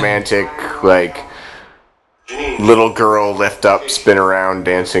kind of romantic, like little girl lift up, spin around,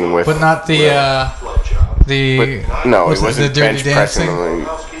 dancing with. But not the no, what's it wasn't the dirty bench pressing dancing?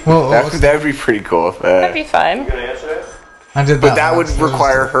 them. Well, That would be pretty cool. that'd be fun. I did that. But that would once.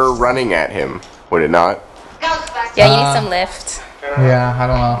 require her running at him, would it not? Yeah, you need some lift. Yeah, I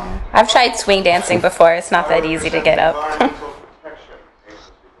don't know. I've tried swing dancing before. It's not that easy to get up.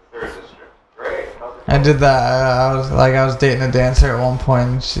 I did that. I was dating a dancer at one point,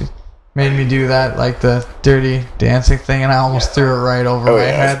 and she made me do that, like the dirty dancing thing, and I almost threw it right over my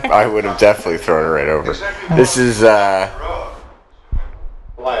head. I would have definitely thrown it right over. This is the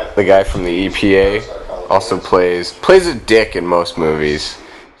guy from the EPA. Also plays a dick in most movies.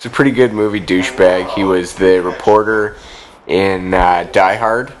 It's a pretty good movie, douchebag. He was the reporter in Die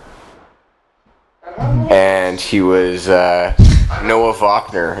Hard, and he was Noah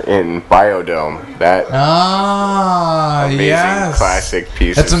Faulkner in Biodome. That amazing yes, classic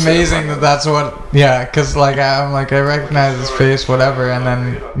piece. It's of amazing cinema. that's what. Yeah, because like I recognize his face, whatever, and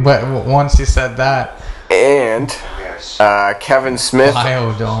then but once he said that, and Kevin Smith.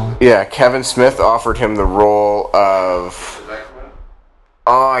 Biodome. Yeah, Kevin Smith offered him the role of.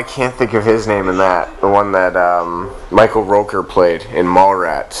 Oh, I can't think of his name in that. The one that Michael Roker played in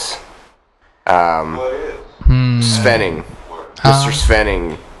Mallrats. Svenning. Mr.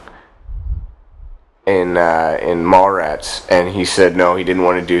 Svenning in Mallrats. And he said no, he didn't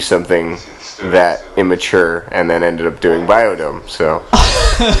want to do something that immature, and then ended up doing Biodome. So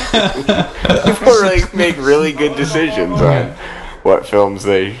people like make really good decisions on what films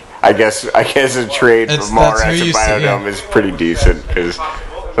they. I guess a trade for Mallrats and Biodome is pretty decent, because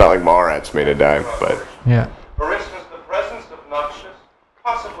it's not like Mallrats made a dime, but yeah. For instance, the presence of noxious,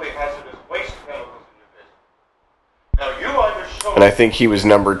 possibly hazardous waste chemicals in your business. Now you either show. And I think he was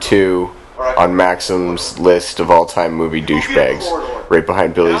number 2 on Maxim's list of all-time movie douchebags, right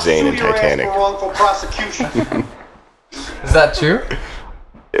behind Billy Zane in Titanic. Is that true?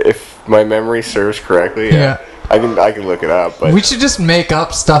 If my memory serves correctly, yeah. I can look it up, but we should just make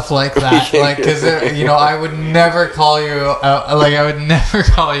up stuff like that, like because I would never call you out, like I would never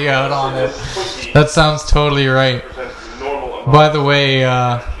call you out on it. That sounds totally right. By the way,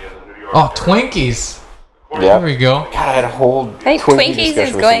 Twinkies. Yeah. There we go. God, I had a whole. I think Twinkies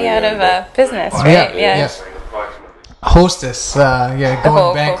is going out of business, right? Yeah. Hostess,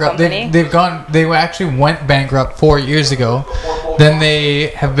 going bankrupt. They actually went bankrupt 4 years ago. Then they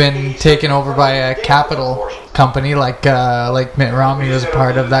have been taken over by a capital company, like Mitt Romney was a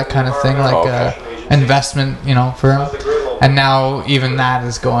part of, that kind of thing, like investment, firm. And now even that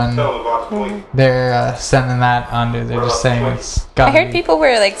is going. They're sending that under. They're just saying it's. I heard people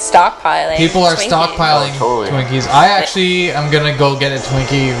were like stockpiling. People are Twinkies. stockpiling Twinkies. I actually am gonna go get a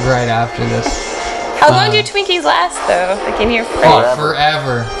Twinkie right after this. How long do Twinkies last, though? Like in your fridge?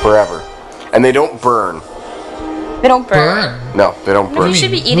 Forever. And they don't burn. They don't burn. No, they don't burn. You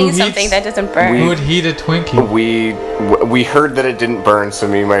should be eating something that doesn't burn. Who would heat a Twinkie? We heard that it didn't burn, so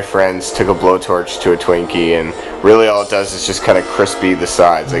me and my friends took a blowtorch to a Twinkie, and really all it does is just kind of crispy the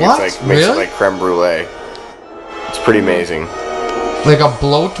sides. Like What? It's like makes it like creme brulee. It's pretty amazing. Like a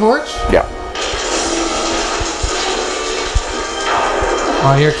blowtorch? Yeah.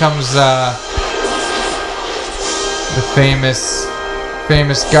 Oh, here comes the famous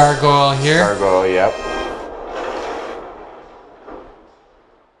gargoyle here. Gargoyle, yep.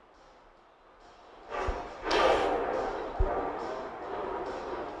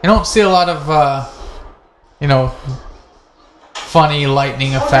 You don't see a lot of, funny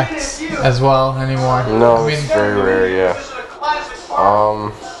lightning effects as well anymore. No, it's very rare, yeah.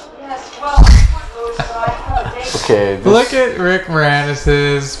 Okay. Look at Rick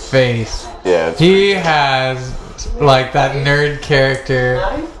Moranis' face. Yeah. He has, like, that nerd character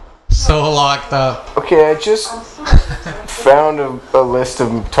so locked up. Okay, I just found a list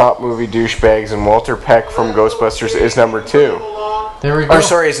of top movie douchebags, and Walter Peck from Ghostbusters is number 2. There we go. Or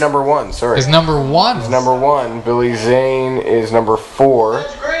sorry, is number 1. Sorry. Is number 1. Is number 1. Billy Zane is number 4.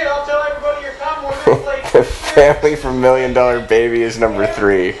 That's great. I'll tell everybody you're coming. The Family from $1 Million Baby is number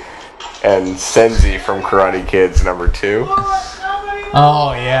 3. And Senzi from Karate Kid's number 2.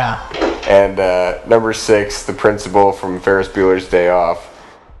 Oh, yeah. And number 6, the principal from Ferris Bueller's Day Off,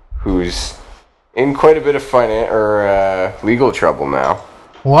 who's in quite a bit of legal trouble now.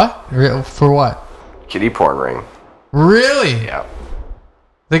 What? For what? Kiddie porn ring. Really? Yeah.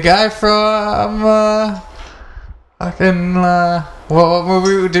 The guy from what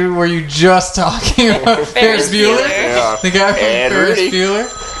movie were you just talking about? Ferris Bueller? off. The guy from And Ferris Rudy.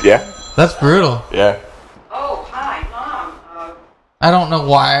 Bueller? Yeah. That's brutal. Yeah. Oh, hi, Mom. I don't know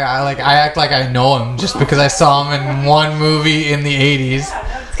why I act like I know him just because I saw him in one movie in the 80s. It's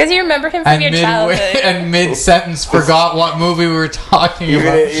because you remember him from And your childhood. and mid-sentence forgot what movie we were talking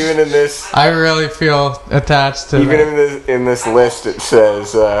about. Even in this, I really feel attached to even that. in this list, it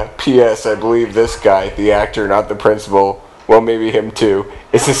says, "P.S. I believe this guy, the actor, not the principal, well, maybe him too,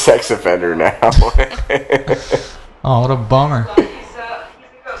 is a sex offender now." Oh, what a bummer. He's a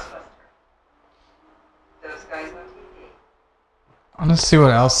Ghostbuster. Those guys on TV. Let's see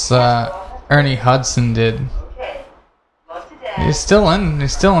what else Ernie Hudson did. Okay. Love to death. He's still in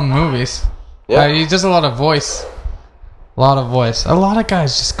movies. Yeah. He does a lot of voice. A lot of voice. A lot of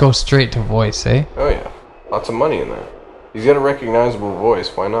guys just go straight to voice, eh? Oh yeah, lots of money in that. He's got a recognizable voice.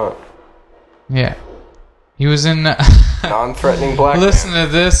 Why not? Yeah. He was in Non-threatening black man. Listen to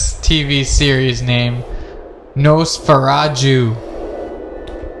this TV series name. Nosferatu.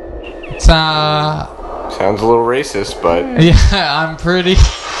 It's sounds a little racist, but yeah, I'm pretty.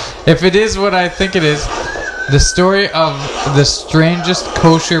 If it is what I think it is, the story of the strangest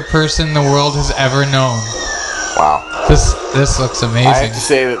kosher person the world has ever known. Wow. This looks amazing. I have to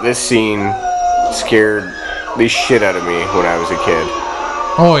say that this scene scared the shit out of me when I was a kid.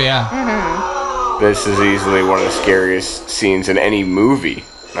 Oh yeah. This is easily one of the scariest scenes in any movie,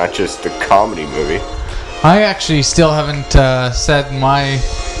 not just a comedy movie. I actually still haven't said my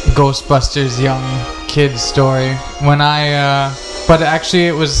Ghostbusters young kid story. When but actually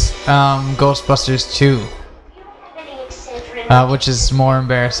it was Ghostbusters 2, which is more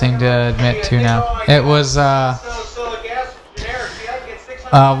embarrassing to admit to now. It was when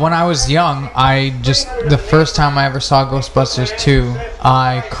I was young. The first time I ever saw Ghostbusters 2,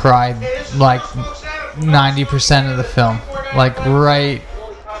 I cried like 90% of the film, like right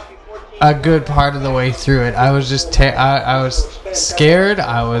a good part of the way through it. I was just I was scared,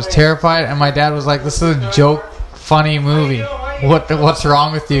 I was terrified, and my dad was like, "This is a joke, funny movie. What's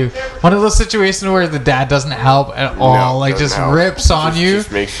wrong with you?" One of those situations where the dad doesn't help at all, like just help. rips on you,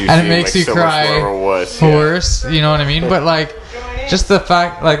 Just makes you and it seem makes like you so much cry more of a wuss, yeah. worse. You know what I mean? But like, just the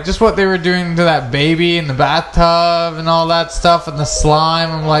fact, like, just what they were doing to that baby in the bathtub and all that stuff, and the slime.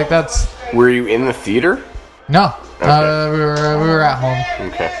 I'm like, that's. Were you in the theater? No, Okay. we were at home.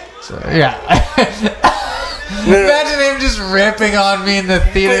 Okay. So, yeah. Imagine him just ripping on me in the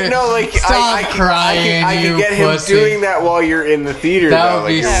theater. But no, like Stop crying, I you could get him pussy. doing that while you're in the theater. That though. would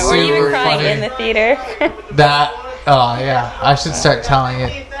be Like, Yeah, were you super even crying funny. in the theater? Oh yeah, I should start telling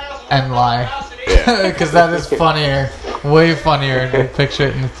it and lie. Because that is funnier. Way funnier to picture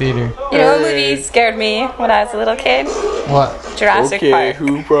it in the theater. You know what movie scared me when I was a little kid? What? Jurassic Park.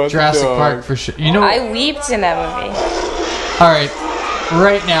 Who brought Jurassic the dog? Park for sure. You know. I weeped in that movie. Alright,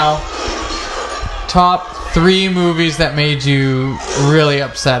 right now, top 3 movies that made you really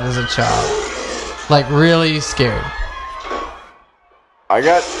upset as a child. Like, really scared. I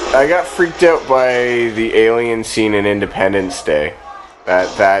got freaked out by the alien scene in Independence Day.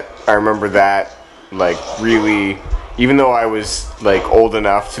 That I remember that, like, really, even though I was like old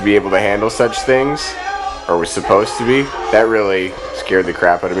enough to be able to handle such things, or was supposed to be, that really scared the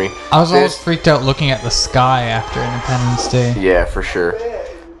crap out of me. I was always freaked out looking at the sky after Independence Day. Yeah, for sure.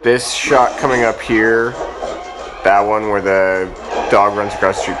 This shot coming up here, that one where the dog runs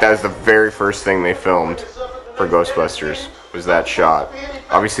across the street, that was the very first thing they filmed for Ghostbusters, was that shot.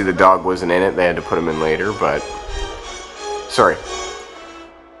 Obviously the dog wasn't in it, they had to put him in later, but... Sorry.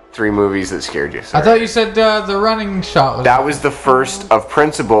 3 movies that scared you. Sorry. I thought you said the running shot was... That was the first of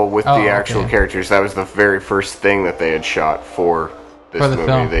Principal with Oh, the actual okay. characters. That was the very first thing that they had shot for this For the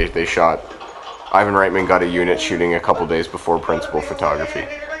movie. film. They shot... Ivan Reitman got a unit shooting a couple days before Principal photography.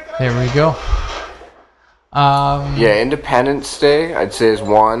 There we go. Yeah, Independence Day, I'd say is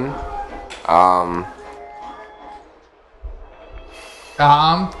 1.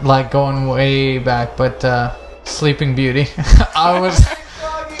 I'm like going way back, but Sleeping Beauty. I was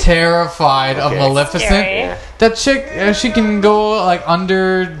terrified of Maleficent. Scary. That chick, she can go like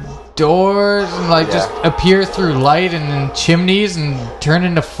under doors and like just appear through light and then chimneys and turn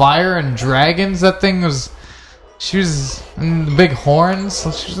into fire and dragons. That thing was. She was in the big horns.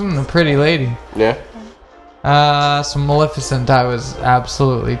 She was a pretty lady. Yeah. So Maleficent, I was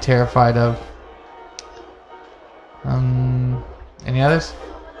absolutely terrified of. Any others?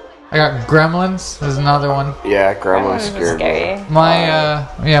 I got Gremlins. There's another one. Yeah, Gremlins scared me. My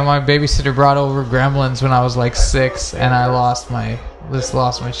my babysitter brought over Gremlins when I was like 6, and I lost my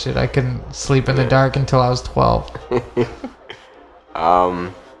shit. I couldn't sleep in the dark until I was 12.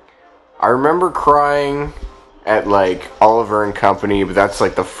 I remember crying at like Oliver and Company, but that's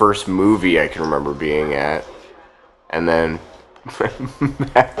like the first movie I can remember being at. And then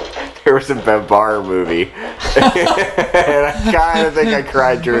there was a Babar movie. And I kind of think I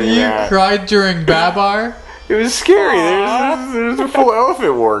cried during that. You cried during Babar? It was scary. There's a full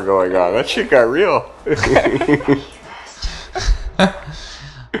elephant war going on. That shit got real.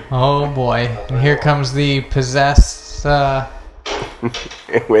 Oh boy. And here comes the possessed...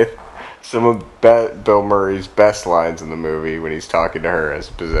 With some of Bill Murray's best lines in the movie when he's talking to her as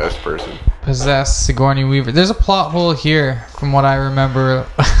a possessed person. Possessed Sigourney Weaver. There's a plot hole here from what I remember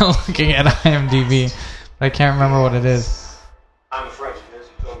looking at IMDb. But I can't remember what it is. I'm afraid because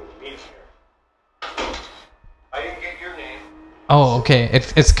he told me to meet here. I didn't get your name. Oh, okay.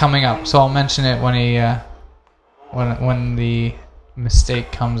 It's coming up, so I'll mention it when he when the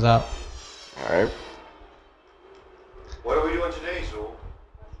mistake comes up. All right. What are we doing today, Zool?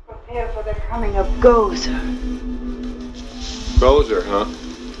 Prepare for the coming of Gozer, Gozer, huh?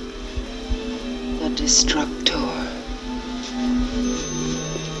 the Destructor.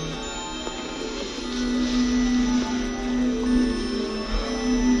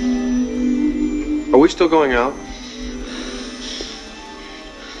 Are we still going out?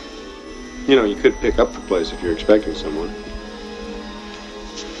 You know, you could pick up the place if you're expecting someone.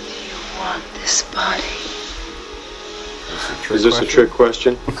 Do you want this body? Is this a trick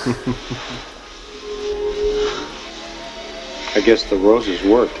question? I guess the roses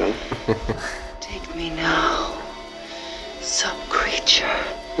worked, huh? Take me now, some creature.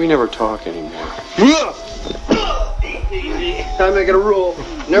 We never talk anymore. I make it a rule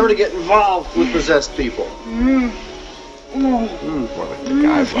never to get involved with possessed people. More like a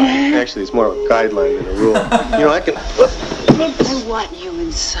guideline. Actually, it's more of a guideline than a rule. You know, I can... I want you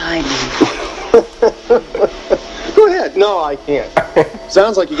inside me. Go ahead. No, I can't.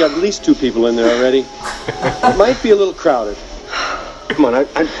 Sounds like you got at least 2 people in there already. It might be a little crowded. Come on,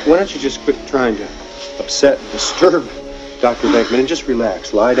 why don't you just quit trying to upset and disturb Dr. Beckman and just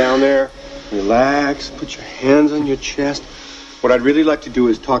relax. Lie down there, relax, put your hands on your chest. What I'd really like to do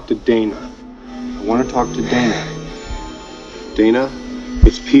is talk to Dana. I want to talk to Dana. Dana,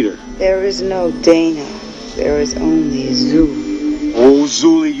 it's Peter. There is no Dana. There is only Zul. Oh,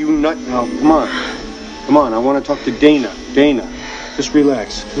 Zuli, you nut. Now, come on. Come on, I want to talk to Dana. Dana, just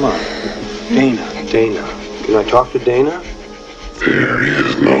relax. Come on. Dana. Can I talk to Dana? There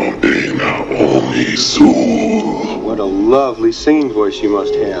is no Dana, only Zul. What a lovely singing voice you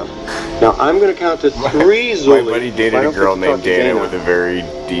must have. Now, I'm going to count to 3, Zuli. My buddy dated a girl named Dana with a very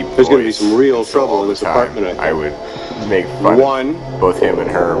deep voice. There's going to be some real So trouble all in the this time, apartment, I would make fun of both him and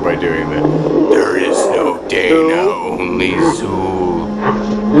her by doing that. There is no Dana, only Zul.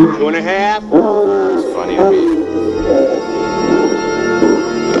 2.5. It's funny to me.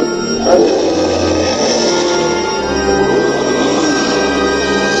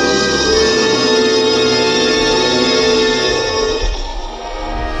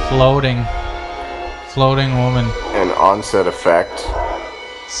 Floating woman. An onset effect.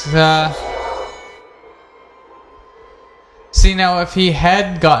 See, now if he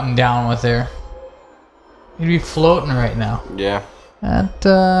had gotten down with her, he'd be floating right now. Yeah. That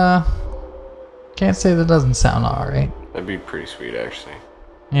can't say that doesn't sound alright. That'd be pretty sweet, actually.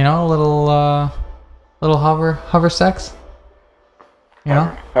 You know, a little hover sex. You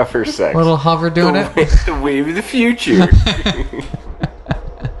know, hover sex. Little hover doing it. The wave of the future.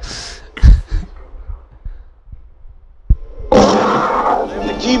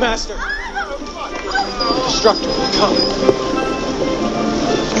 The Keymaster. The Destructor will come.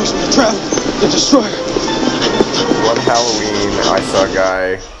 Use the trap. The Destroyer. One Halloween, I saw a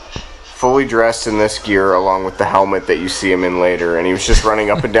guy fully dressed in this gear along with the helmet that you see him in later, and he was just running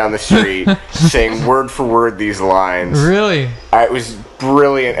up and down the street saying word for word these lines. Really? It was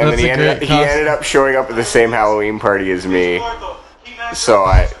brilliant, and That's then he ended up showing up at the same Halloween party as me. So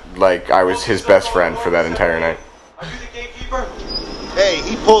I was his best friend for that entire night. Hey,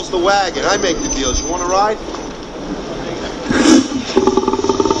 he pulls the wagon. I make the deals. You want to ride?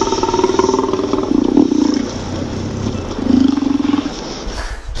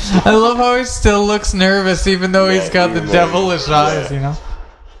 I love how he still looks nervous, even though he's got the devilish eyes. You know.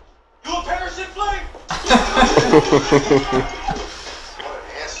 You will perish in flame.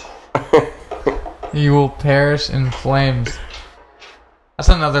 You will perish in flames. That's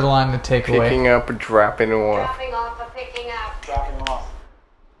another line to take away. Picking up or dropping off. Dropping off or picking up. Dropping off.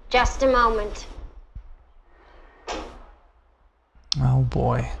 Just a moment. Oh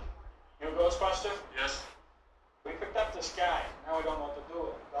boy. You a Ghostbuster? Yes. We picked up this guy. Now we don't know what to do with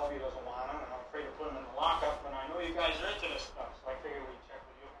him. Bellevue doesn't want him, and I'm afraid to put him in the lockup, and I know you guys are into this stuff, so I figured we'd check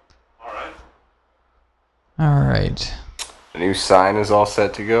with you. All right. Alright. The new sign is all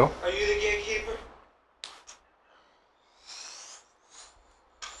set to go. Are you the gatekeeper?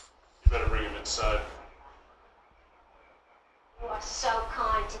 inside. You are so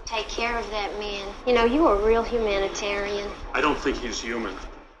kind to take care of that man. You know, you are a real humanitarian. I don't think he's human.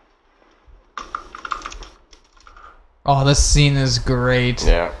 Oh, this scene is great.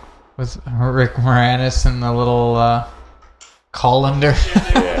 Yeah. With Rick Moranis and the little colander.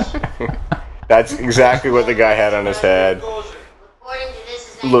 Yeah. That's exactly what the guy had on his head.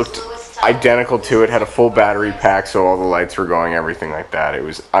 Looked identical to it, had a full battery pack, so all the lights were going, everything like that. It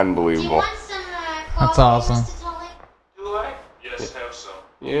was unbelievable. That's awesome. Yes, have some.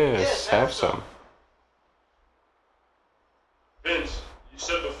 Yes, have some. Vince, you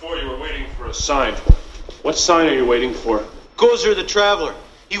said before you were waiting for a sign. What sign are you waiting for? Gozer the Traveler.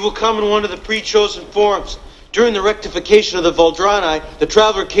 He will come in one of the pre-chosen forms. During the rectification of the Voldrani, the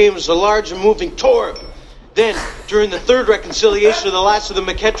Traveler came as a large and moving torrent. Then, during the third reconciliation of the last of the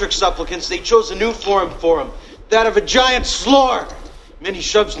McKettrick supplicants, they chose a new form for him, that of a giant slore. Many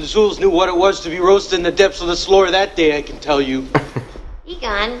Shubs and Zools knew what it was to be roasted in the depths of the slore that day, I can tell you.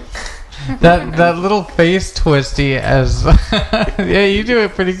 Egon. that little face twisty as yeah, you do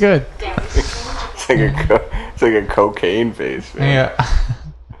it pretty good. It's like a cocaine face, man. Yeah.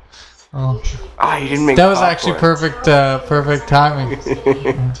 Oh. You didn't make that was popcorn. actually perfect timing.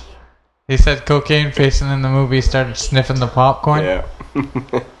 He said cocaine face, and then the movie started sniffing the popcorn. Yeah.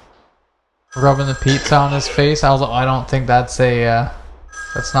 Rubbing the pizza on his face. I was like, I don't think that's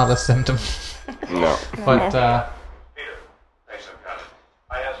that's not a symptom. No. But Peter, thanks for coming.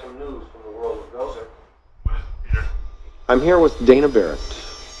 I have some news from the world of Gozer. What is it, Peter? I'm here with Dana Barrett.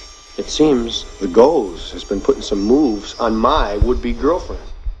 It seems the Goz has been putting some moves on my would-be girlfriend.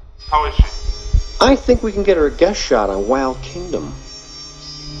 How is she? I think we can get her a guest shot on Wild Kingdom.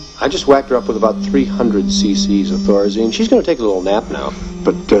 I just whacked her up with about 300 cc's of Thorazine. She's going to take a little nap now.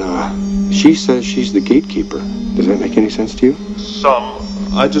 But, she says she's the gatekeeper. Does that make any sense to you? Some.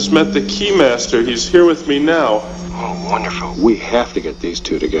 I just met the Keymaster. He's here with me now. Oh, wonderful. We have to get these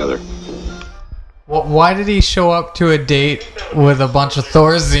two together. well, why did he show up to a date with a bunch of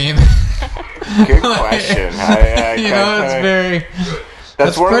Thorazine? Good question. It's very...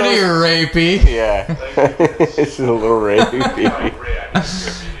 That's pretty rapey. Yeah. It's a little rapey.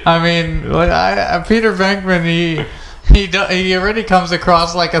 I mean, Peter Venkman, he already comes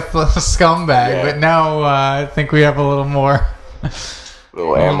across like a scumbag, but now I think we have a little more...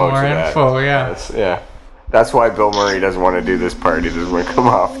 little ammo more to that. info, yeah. That's why Bill Murray doesn't want to do this part. He doesn't want to come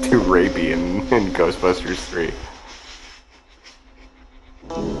off too rapey in Ghostbusters 3.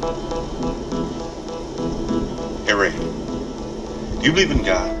 Hey, Ray. Do you believe in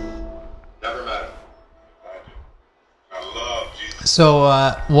God? Never met him. I love Jesus. So,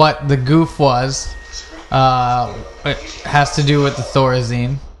 what the goof was, it has to do with the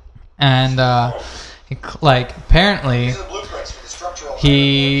Thorazine. And, apparently,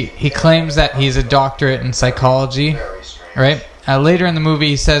 he claims that he's a doctorate in psychology, right? Later in the movie,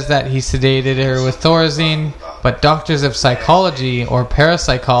 he says that he sedated her with Thorazine, but doctors of psychology, or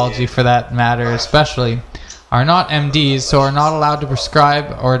parapsychology for that matter especially, are not MDs, so are not allowed to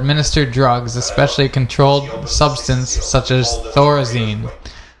prescribe or administer drugs, especially a controlled substance such as Thorazine.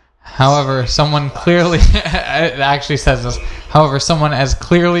 However, someone clearly... it actually says this. However, someone as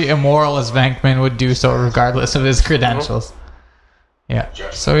clearly immoral as Venkman would do so regardless of his credentials. Yeah,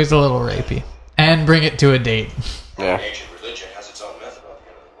 so he's a little rapey. And bring it to a date. Yeah.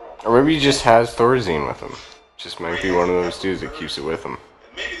 Or maybe he just has Thorazine with him. Just might be one of those dudes that keeps it with him.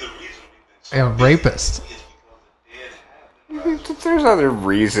 A rapist. There's other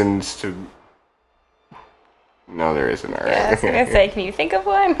reasons to... No, there isn't. All right. Yeah, I was going to say, can you think of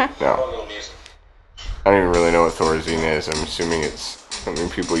one? No. I don't even really know what Thorazine is. I'm assuming it's something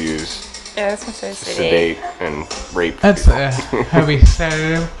people use Yeah, that's what to sedate and rape That's people. heavy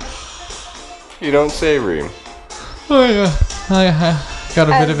sedative. You don't say, Reem. Oh, yeah. I got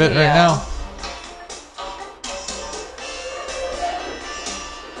a bit of it right now.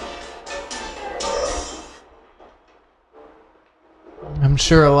 I'm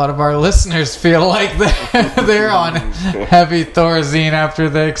sure a lot of our listeners feel like they're on heavy Thorazine after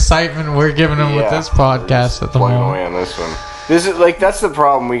the excitement we're giving them with this podcast at the Blown moment. away on this one. This is that's the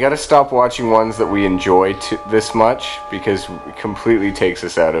problem. We got to stop watching ones that we enjoy this much because it completely takes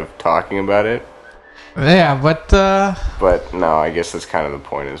us out of talking about it. Yeah, but no, I guess that's kind of the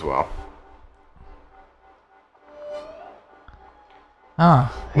point as well.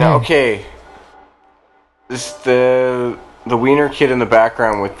 Now, okay. This the wiener kid in the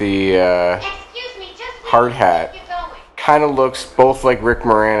background with the hard hat kind of looks both like Rick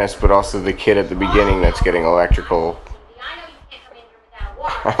Moranis, but also the kid at the beginning that's getting electrical.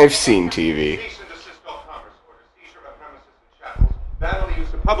 I've seen TV.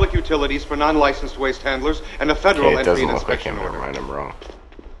 public utilities for non-licensed waste handlers, and a federal Okay, it entry doesn't and look like inspection him. Never order. mind, I'm wrong.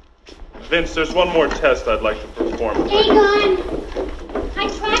 Vince, there's one more test I'd like to perform. Egon! I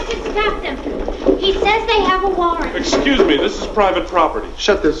tried to stop them. He says they have a warrant. Excuse me, this is private property.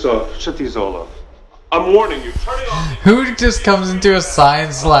 Shut this off. Shut these all off. I'm warning you. Turning off. Who just comes into a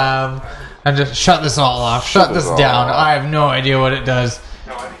science lab and just shut this all off? Shut this down. I have no idea what it does.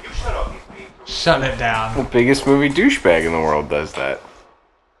 No, I think you shut up. Shut it down. The biggest movie douchebag in the world does that.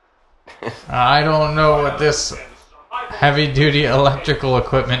 I don't know what this heavy-duty electrical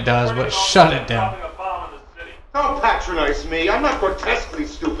equipment does, but shut it down. Don't patronize me. I'm not grotesquely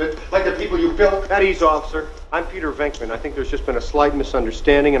stupid like the people you built. At ease, officer. I'm Peter Venkman. I think there's just been a slight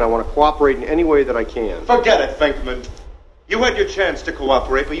misunderstanding, and I want to cooperate in any way that I can. Forget it, Venkman. You had your chance to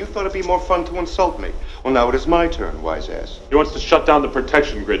cooperate, but you thought it'd be more fun to insult me. Well, now it is my turn, wise ass. He wants to shut down the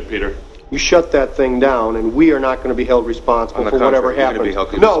protection grid, Peter. You shut that thing down, and we are not going to be held responsible for whatever happens.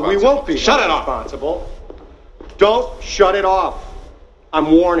 No, we won't be Shut it off. responsible. Don't shut it off. I'm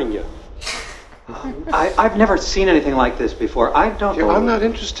warning you. I've never seen anything like this before. I don't know. I'm not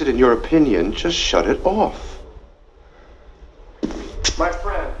interested in your opinion. Just shut it off. My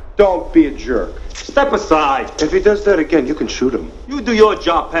friend, don't be a jerk. Step aside. If he does that again, you can shoot him. You do your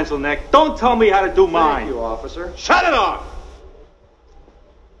job, pencil neck. Don't tell me how to do mine. Thank you, officer. Shut it off!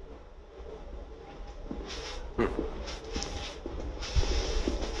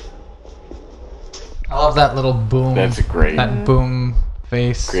 I love that little boom. That's great. That boom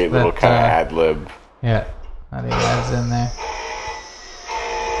face. Great little kind of ad lib. Yeah, that he adds in there.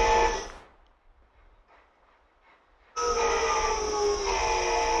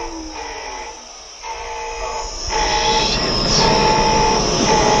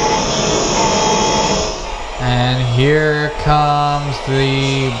 And here comes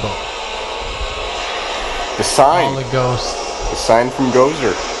the boat. The sign. All the ghosts. The sign from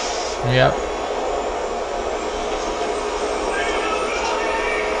Gozer. Yep.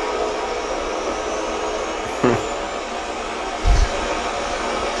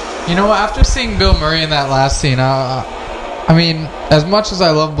 You know, after seeing Bill Murray in that last scene, I mean, as much as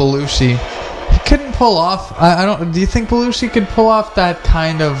I love Belushi, he couldn't pull off. I don't. Do you think Belushi could pull off that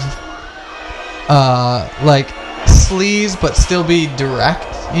kind of, like, sleaze, but still be direct?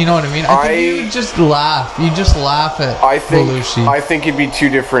 You know what I mean? I think you would just laugh. You just laugh at Belushi. I think it'd be two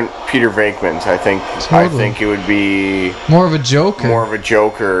different Peter Venkmans. I think it would be more of a Joker. More of a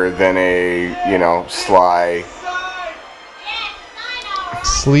Joker than a, sly.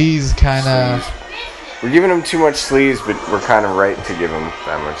 Sleaze kind of. We're giving him too much sleaze, but we're kind of right to give him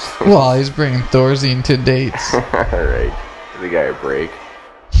that much sleaze. Well, he's bringing Thorazine to dates. Alright. Give the guy a break.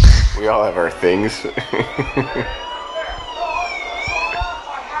 We all have our things.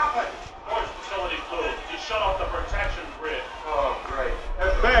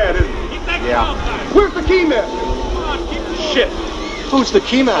 Bad, isn't it? Yeah. Where's the key master? Shit. Who's the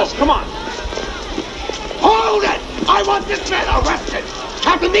key master? Come on. Hold it! I want this man arrested!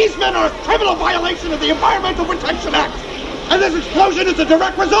 Captain, these men are a criminal violation of the Environmental Protection Act! And this explosion is a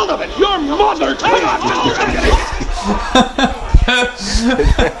direct result of it! Your mother!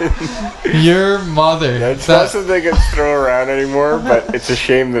 Your mother. That's not something they can throw around anymore, but it's a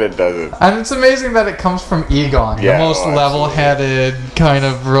shame that it doesn't. And it's amazing that it comes from Egon, the most level-headed, kind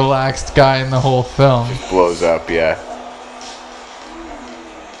of relaxed guy in the whole film. Just blows up, yeah.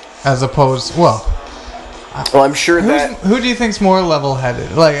 As opposed, well, I'm sure that... Who do you think's more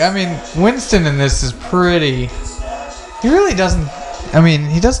level-headed? Like, I mean, Winston in this is pretty... He really doesn't... I mean,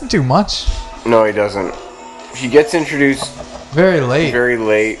 he doesn't do much. No, he doesn't. He gets introduced... Very late. Very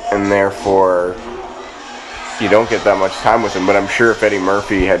late, and therefore... You don't get that much time with him, but I'm sure if Eddie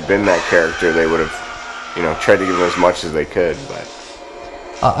Murphy had been that character, they would have, tried to give him as much as they could, but...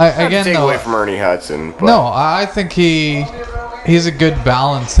 Again, take away from Ernie Hudson. But no, I think he's a good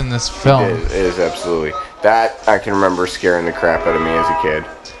balance in this film. It is, absolutely. That, I can remember scaring the crap out of me as a kid.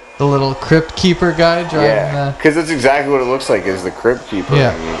 The little crypt keeper guy driving the... because that's exactly what it looks like, is the crypt keeper.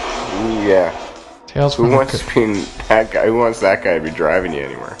 Yeah. And, yeah. Tales Who wants to be that guy? Who wants that guy to be driving you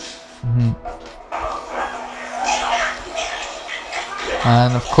anywhere? Mm-hmm.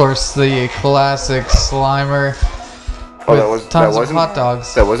 And, of course, the classic Slimer with tons of hot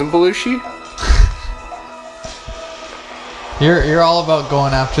dogs. That wasn't Belushi? You're all about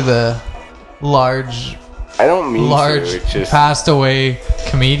going after the large... I don't mean large to. It's just passed away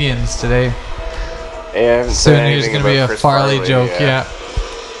comedians today. Soon there's going to be a Farley joke, yeah.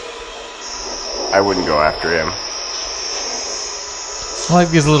 I wouldn't go after him. I like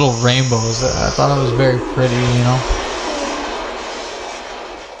these little rainbows. I thought it was very pretty,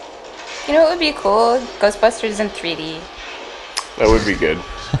 You know what would be cool? Ghostbusters in 3D. That would be good.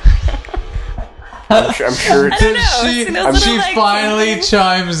 I'm sure. I don't know. She finally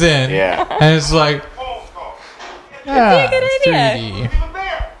chimes in. Yeah. And it's like, that'd be a good idea. 3D.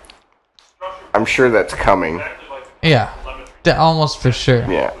 I'm sure that's coming. Yeah, almost for sure.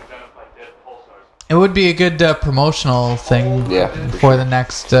 Yeah. It would be a good promotional thing before the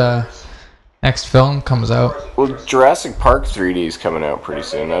next film comes out. Well, Jurassic Park 3D is coming out pretty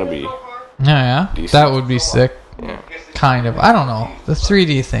soon. That'll be decent. That would be sick. Yeah. Kind of. I don't know. The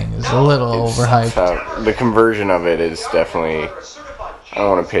 3D thing is a little overhyped. The conversion of it is definitely. I don't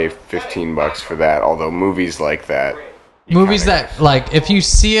want to pay $15 for that. Although movies like that. Movies that like if you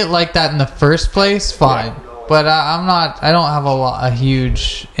see it like that in the first place, fine. Yeah. But I'm not. I don't have a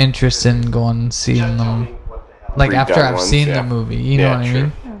huge interest in going and seeing them. Like after I've seen the movie, you know what I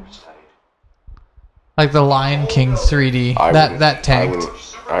mean? Like the Lion King 3D. That tanked.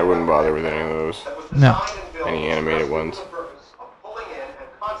 I wouldn't bother with any of those. No. Any animated ones.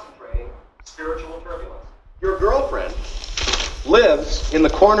 Your girlfriend lives in the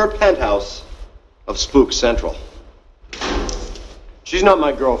corner penthouse of Spook Central. She's not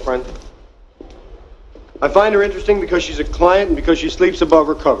my girlfriend. I find her interesting because she's a client and because she sleeps above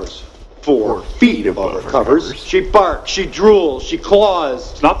her covers. 4 feet above her covers. She barks, she drools, she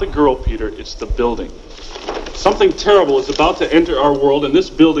claws. It's not the girl, Peter, it's the building. Something terrible is about to enter our world, and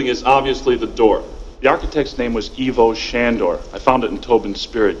this building is obviously the door. The architect's name was Ivo Shandor. I found it in Tobin's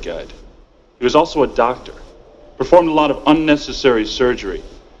Spirit Guide. He was also a doctor. Performed a lot of unnecessary surgery.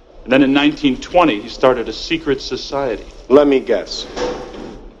 And then in 1920, he started a secret society. Let me guess.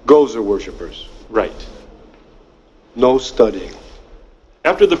 Gozer worshippers. Right. No studying.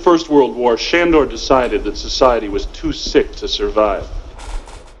 After the First World War, Shandor decided that society was too sick to survive.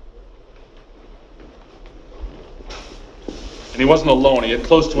 And he wasn't alone. He had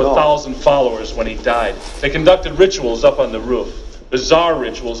close to 1,000 followers when he died. They conducted rituals up on the roof. Bizarre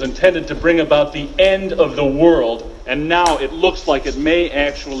rituals intended to bring about the end of the world, and now it looks like it may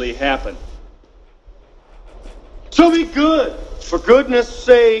actually happen. So be good. For goodness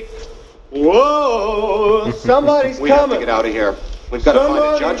sake. Whoa, somebody's we coming. We have to get out of here. We've got to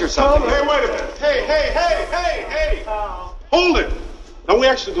find a judge or something. Hey, wait a minute. Hey. Hold it. Now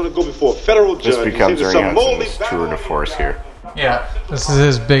we're actually going to go before a federal judge. This becomes Ernie Hudson's tour de force here. Yeah, this is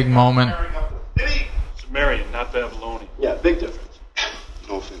his big moment. Sumerian, not Babylonian. Yeah, big difference.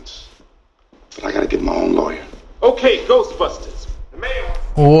 No offense, but I got to get my own lawyer. Okay, Ghostbusters.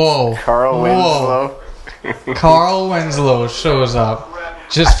 Whoa. Carl Winslow. Carl Winslow shows up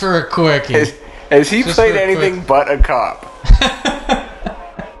just for a quickie. Has he played anything but a cop?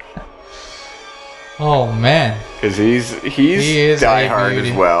 Oh man, because he's Die Hard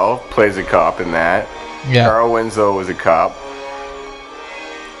as well. Plays a cop in that. Yeah. Carl Winslow was a cop.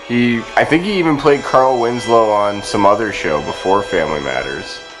 I think he even played Carl Winslow on some other show before Family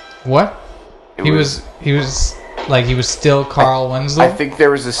Matters. What? He was still Carl Winslow? I think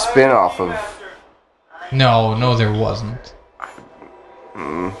there was a spin-off of... No, there wasn't.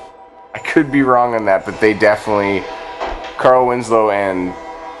 I could be wrong on that, but they definitely... Carl Winslow and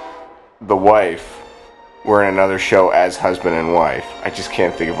the wife were in another show as husband and wife. I just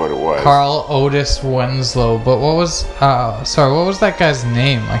can't think of what it was. Carl Otis Winslow. But what was... what was that guy's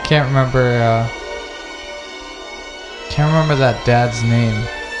name? I can't remember... Can't remember that dad's name.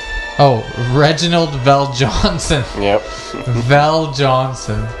 Oh, Reginald Vell Johnson. Yep. Vell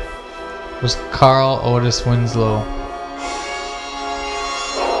Johnson was Carl Otis Winslow.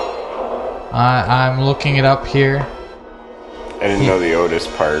 I'm looking it up here. I didn't know the Otis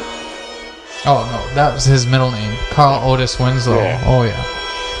part. Oh no, that was his middle name, Carl Otis Winslow. Yeah. Oh yeah.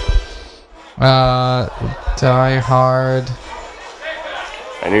 Die Hard.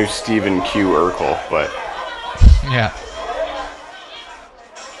 I knew Stephen Q. Urkel, but yeah.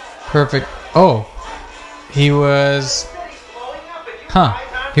 Perfect. Oh, he was.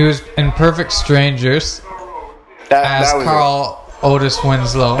 He was in Perfect Strangers as Carl Otis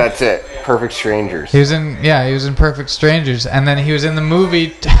Winslow. That's it. Perfect Strangers. He was in Perfect Strangers, and then he was in the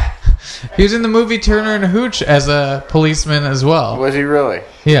movie. He was in the movie Turner and Hooch as a policeman as well. Was he really?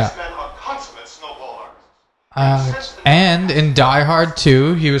 Yeah. And in Die Hard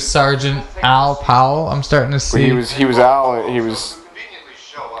 2, he was Sergeant Al Powell. I'm starting to see. He was Al. He was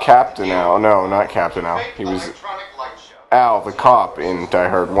Captain Al. No, not Captain Al. He was Al, the cop in Die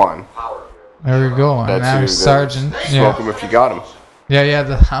Hard 1. There we go. And now he's Sergeant. Smoke him if you got him. Yeah.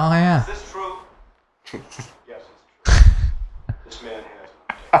 Oh yeah.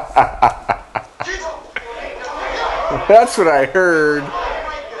 That's what I heard.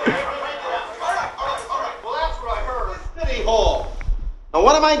 Well, that's what I heard. City Hall. Now,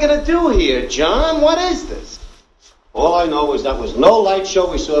 what am I going to do here, John? What is this? All I know is that was no light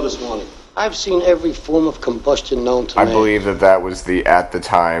show we saw this morning. I've seen every form of combustion known to man. I believe that was the, at the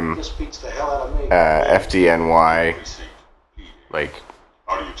time, This beats the hell out of me. FDNY, like,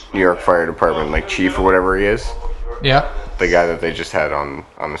 New York Fire Department, like, chief or whatever he is. Yeah. The guy that they just had on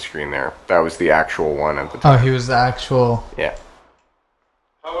the screen there. That was the actual one at the time. Oh, he was the actual... Yeah.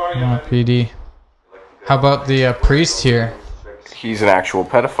 PD. How about the priest here? He's an actual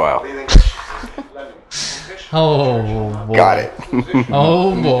pedophile. Oh, boy. Got it.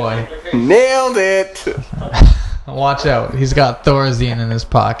 Oh, boy. Nailed it. Watch out. He's got Thorazine in his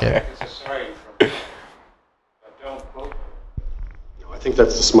pocket. I think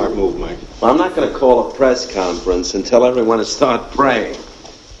that's the smart move, Mike. Well, I'm not going to call a press conference and tell everyone to start praying.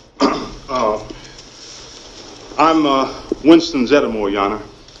 I'm Winston Zeddemore, Your Honor.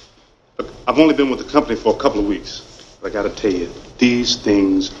 Look, I've only been with the company for a couple of weeks. But I got to tell you, these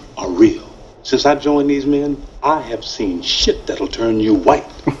things are real. Since I joined these men, I have seen shit that'll turn you white.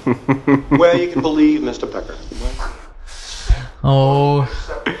 Well, you can believe Mr. Pecker. Oh,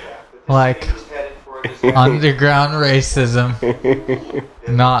 like underground racism.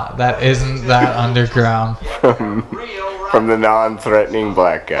 Not, that isn't that underground. From the non-threatening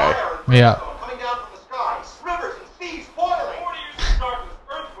black guy. Yeah.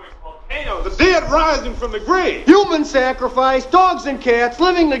 The dead rising from the grave. Human sacrifice, dogs and cats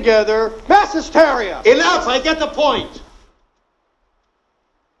living together, mass hysteria. Enough! I get the point.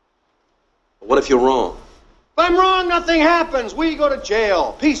 What if you're wrong? If I'm wrong, nothing happens. We go to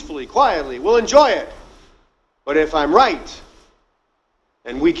jail, peacefully, quietly. We'll enjoy it. But if I'm right,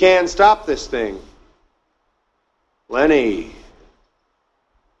 and we can stop this thing, Lenny,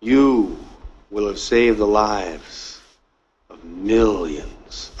 you will have saved the lives of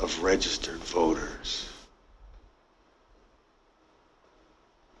millions of registered voters.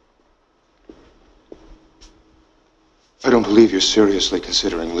 I don't believe you're seriously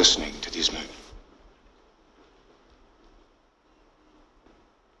considering listening to these men.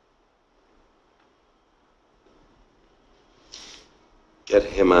 Get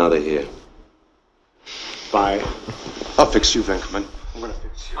him out of here. Bye. I'll fix you, Venkman. I'm gonna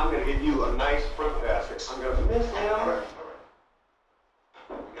fix you. I'm gonna give you a nice fruit basket. I'm gonna miss him. All right.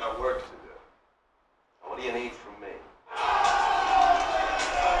 We got work to do. What do you need from me?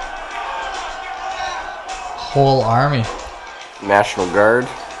 Whole army. National Guard.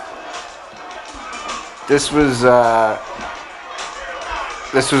 This was a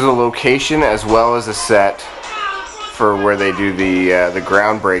location as well as a set for where they do the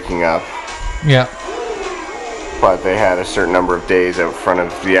groundbreaking up. Yeah. But they had a certain number of days out front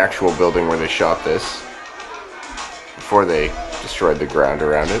of the actual building where they shot this before they destroyed the ground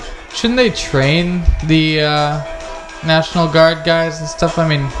around it. Shouldn't they train the National Guard guys and stuff? I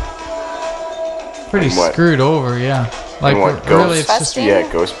mean, pretty screwed over, yeah. Like, what, really, it's just...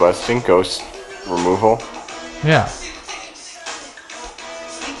 Yeah, ghost busting, ghost removal. Yeah.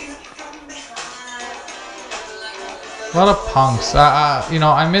 A lot of punks. You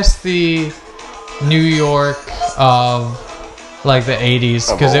know, I miss the New York of, like, the 80s,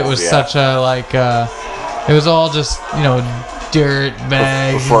 because it was such a, like, it was all just, you know, dirt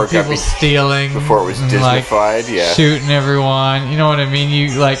bags, people stealing, before it was Disneyfied, like, shooting everyone. You know what I mean?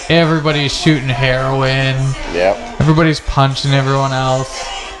 You, like, everybody's shooting heroin. Yep. Everybody's punching everyone else.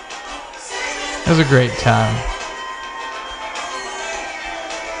 It was a great time.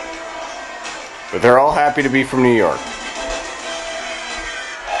 But they're all happy to be from New York.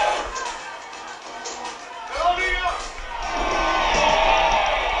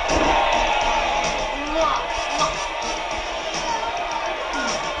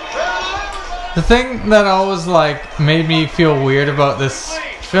 The thing that always, like, made me feel weird about this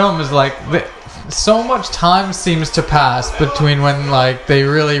film is, like, so much time seems to pass between when, like, they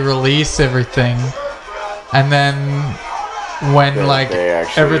really release everything and then when, like,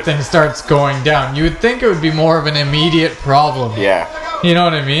 everything starts going down. You would think it would be more of an immediate problem. Yeah. You know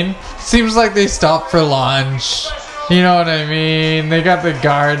what I mean? Seems like they stopped for lunch. You know what I mean? They got the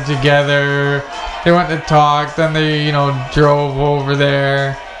guard together. They went to talk. Then they, you know, drove over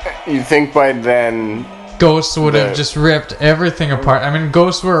there. You'd think by then Ghosts would have just ripped everything apart. I mean,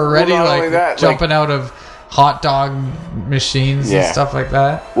 Ghosts were already jumping out of hot dog machines and stuff like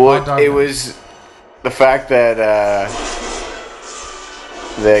that. Well, it was the fact that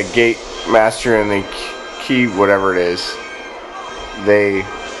the gate master and the key, whatever it is,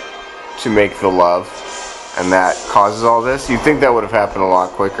 to make the love, and that causes all this. You'd think that would have happened a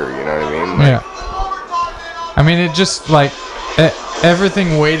lot quicker. You know what I mean? Yeah. I mean, it just like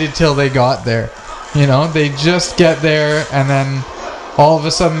everything waited till they got there. You know, they just get there, and then all of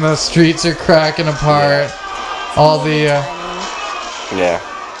a sudden the streets are cracking apart. All the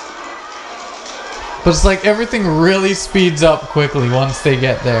But it's like everything really speeds up quickly once they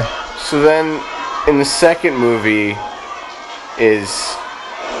get there. So then, in the second movie, is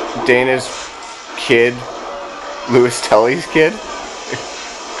Dana's kid Louis Tully's kid?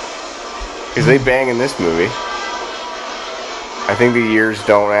 Because they bang in this movie. I think the years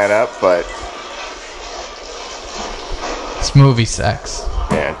don't add up, but... It's movie sex.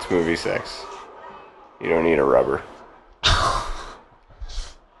 Yeah, it's movie sex. You don't need a rubber.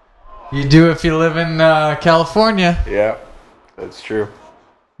 You do if you live in California. Yeah, that's true.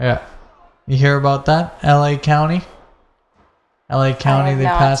 Yeah. You hear about that? LA County? LA County, they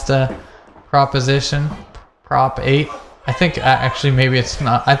passed a proposition, Prop 8. I think, actually, maybe it's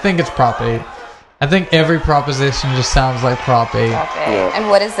not. I think it's Prop 8. I think every proposition just sounds like Prop 8. Prop 8. Yeah. And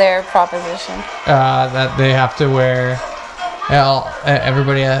what is their proposition? That they have to wear,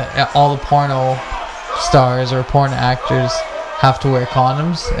 everybody, all the porno stars or porn actors have to wear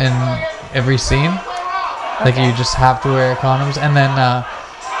condoms in every scene. Like, you just have to wear condoms. And then,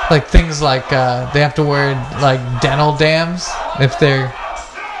 like, things like, they have to wear, like, dental dams if they're,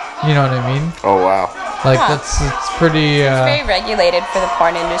 you know what I mean? Oh, wow. Like, it's pretty... it's very regulated for the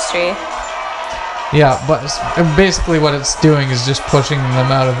porn industry. Yeah, but basically what it's doing is just pushing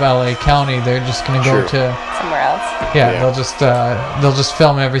them out of LA County. They're just going to go to... somewhere else. Yeah, they'll just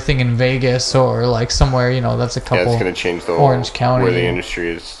film everything in Vegas or, like, somewhere, you know, that's a couple... Yeah, it's going to change the whole... Orange County. Where the industry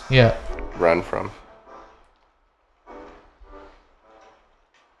is run from.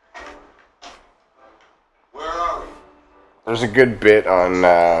 There's a good bit on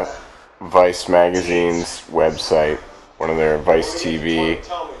Vice Magazine's website, one of their Vice TV.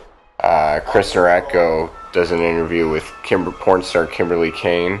 Chris Naratko does an interview with porn star Kimberly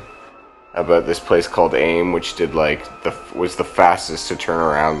Kane about this place called AIM, which did was the fastest to turn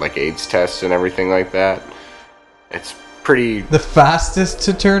around like AIDS tests and everything like that. It's pretty... The fastest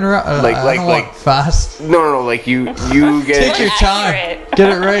to turn around? Like fast? No, like you get... Take your time. Get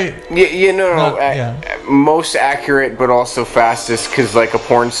it right. Yeah, most accurate, but also fastest, because like a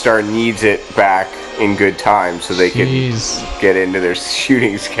porn star needs it back in good time so they can get into their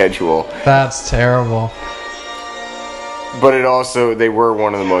shooting schedule. That's terrible. But it also, they were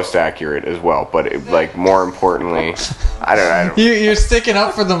one of the most accurate as well. But it, like, more importantly, I don't. You're sticking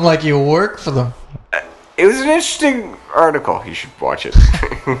up for them like you work for them. It was an interesting article. You should watch it.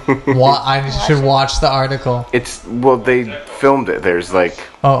 I should watch the article. They filmed it. There's like...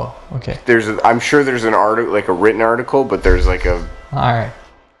 Oh, okay. I'm sure there's an article, like a written article, but there's like a... Alright.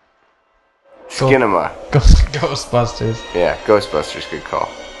 Skinema. Ghostbusters. Yeah, Ghostbusters, good call.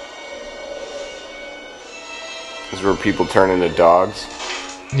 This is where people turn into dogs.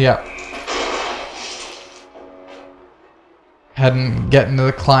 Yep. Getting to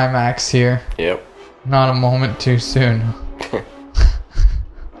the climax here. Yep. Not a moment too soon.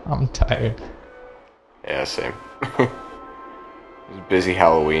 I'm tired. Yeah, same. It was a busy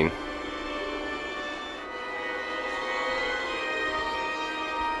Halloween.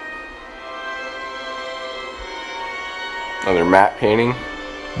 Another matte painting.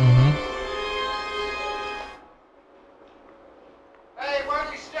 Mm-hmm. Hey,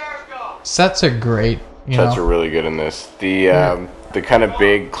 where'd these stairs go? Sets are great. Sets are really good in this. The kind of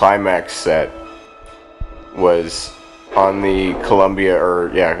big climax set was on the Columbia,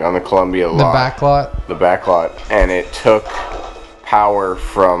 on the Columbia lot. The back lot. And it took power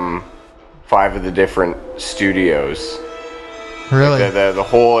from 5 of the different studios. Really? Like the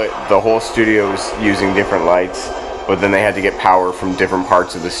whole studio was using different lights, but then they had to get power from different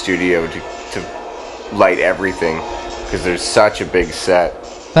parts of the studio to light everything, because there's such a big set.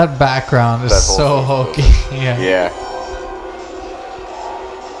 That background is so hokey. Yeah.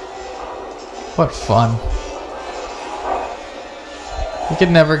 What fun. You could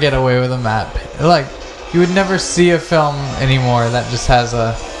never get away with a matte. Like, you would never see a film anymore that just has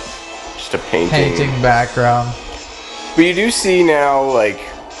a painting background. But you do see now, like,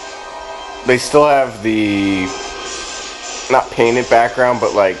 they still have the not painted background,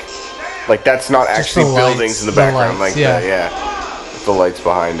 but like that's not actually buildings in the background, lights, the lights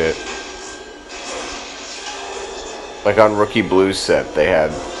behind it. Like on Rookie Blues set, they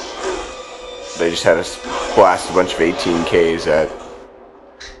just had to blast a bunch of 18Ks at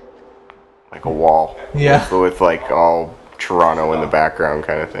like a wall. Yeah. With like all Toronto in the background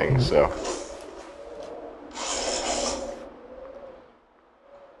kind of thing. So.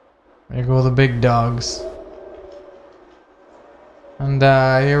 There go the big dogs. And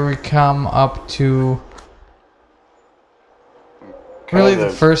here we come up to really the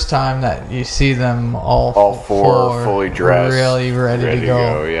first time that you see them all four fully dressed, really ready to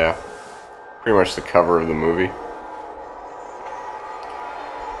go. Yeah, pretty much the cover of the movie.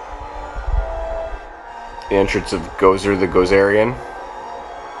 The entrance of Gozer the Gozerian.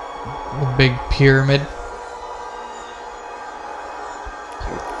 The big pyramid.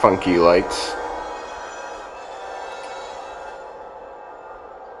 Some funky lights.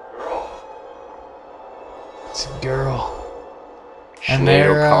 It's a girl. And Sinead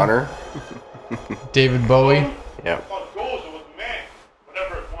there, O'Connor. David Bowie. Yep.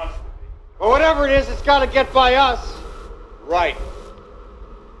 Well, whatever it is, it's got to get by us. Right.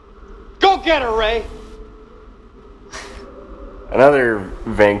 Go get her, Ray. Another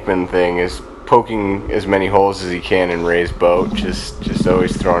Venkman thing is poking as many holes as he can in Ray's boat. Just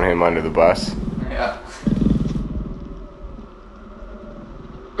always throwing him under the bus. Yeah.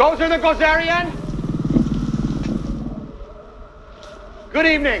 Gozer the Gozerian? Good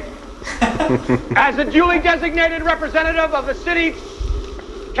evening. As a duly designated representative of the city,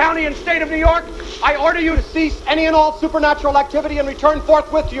 county, and state of New York, I order you to cease any and all supernatural activity and return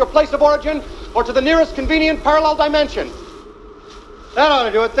forthwith to your place of origin or to the nearest convenient parallel dimension. That ought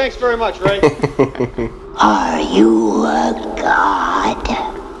to do it. Thanks very much, Ray. Are you a god?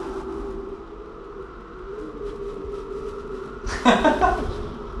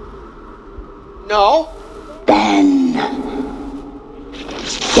 No. Then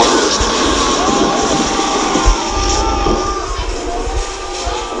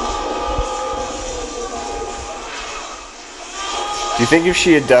Do you think if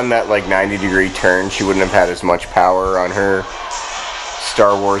she had done that like 90-degree turn, she wouldn't have had as much power on her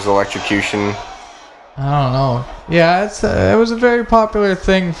Star Wars electrocution? I don't know. Yeah, it was a very popular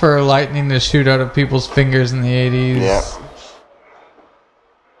thing for lightning to shoot out of people's fingers in the 80s. Yeah.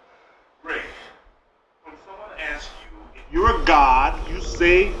 Ray, when someone asks you if you're a god, you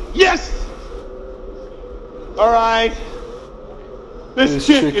say yes. All right. This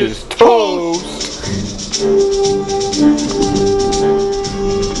chick is toast.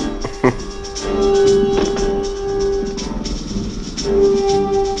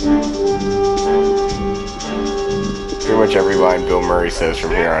 Pretty much every line Bill Murray says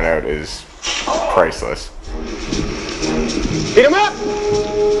from here on out is priceless. Beat him up!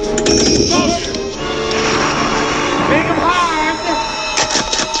 Make him hard!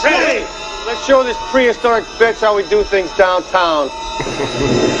 Ready! Let's show this prehistoric bitch how we do things downtown.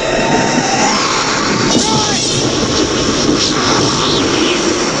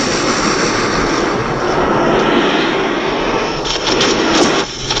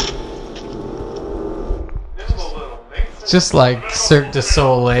 Just like Cirque du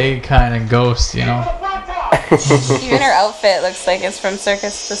Soleil kind of ghost, you know? Even her outfit looks like it's from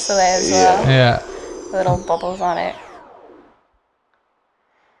Circus du Soleil as well. Yeah. Little bubbles on it.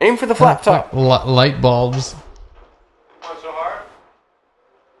 Aim for the flat top. Light bulbs.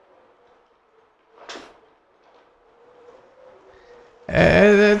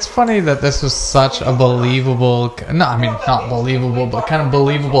 It's funny that this was such a believable, not believable, but kind of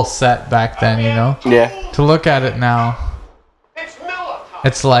believable set back then, you know? Yeah. To look at it now,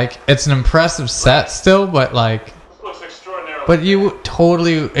 it's like, it's an impressive set still, but like, but you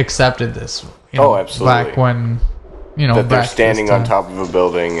totally accepted this, you know, absolutely. back when, you know, that they're back standing this on time. top of a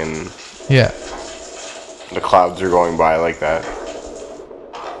building and Yeah. the clouds are going by like that.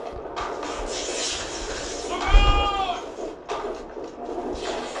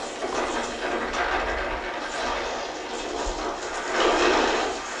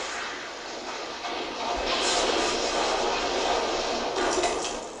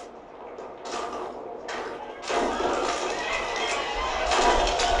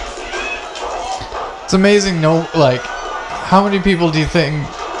 It's amazing, how many people do you think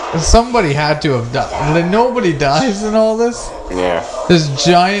somebody had to have died? Nobody dies in all this? Yeah. There's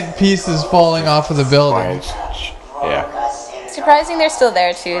giant pieces falling off of the building. Yeah. Surprising they're still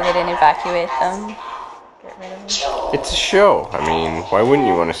there too. They didn't evacuate them. Get rid of them. It's a show. I mean, why wouldn't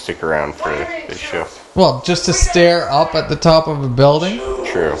you want to stick around for this show? Well, just to stare up at the top of a building?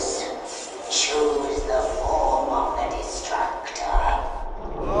 True.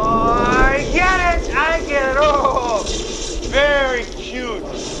 I get it. Oh, very cute.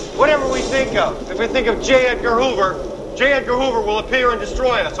 Whatever we think of. If we think of J. Edgar Hoover will appear and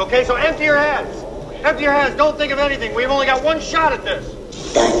destroy us, okay? So empty your heads. Empty your heads. Don't think of anything. We've only got one shot at this.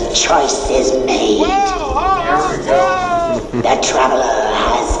 the choice is made. Whoa! The traveler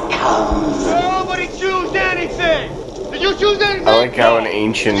has come. Nobody choose anything. Did you choose anything? I like how an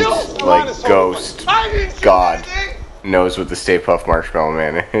ancient, ghost god knows what the Stay Puft Marshmallow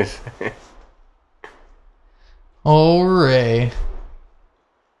Man is. Oh, Ray.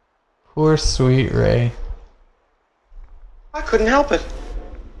 Poor sweet Ray. I couldn't help it.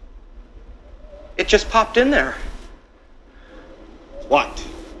 It just popped in there. What?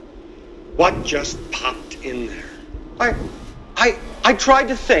 What just popped in there? I tried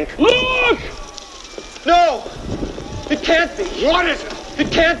to think. Look! No! It can't be. What is it?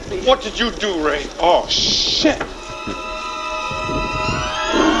 It can't be. What did you do, Ray? Oh, shit.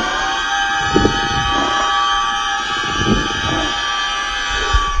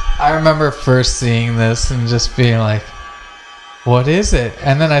 I remember first seeing this and just being like, what is it?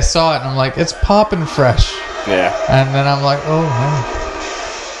 And then I saw it and I'm like, it's poppin' fresh. Yeah. And then I'm like, oh no.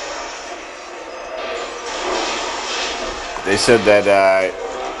 They said that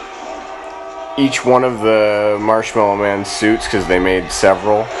each one of the Marshmallow Man suits, because they made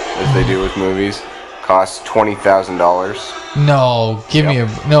several, as they do with movies, cost $20,000. No, give me a...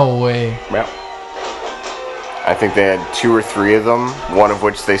 No way. Yep. I think they had 2 or 3 of them, one of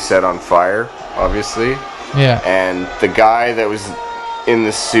which they set on fire, obviously. Yeah. And the guy that was in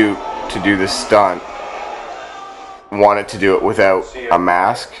the suit to do the stunt wanted to do it without a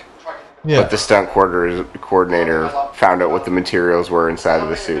mask. Yeah. But the stunt coordinator found out what the materials were inside of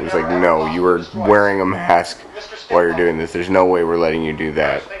the suit. It was like, no, you were wearing a mask while you're doing this. There's no way we're letting you do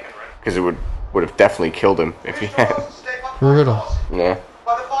that. Because it would have definitely killed him if he had. Brutal. Yeah.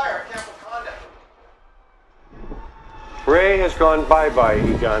 Ray has gone bye-bye,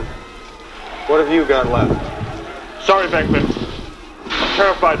 Egon. What have you got left? Sorry, Beckman. I'm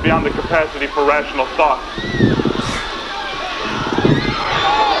terrified beyond the capacity for rational thought.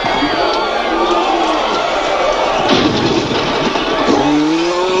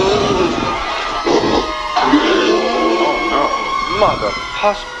 Mother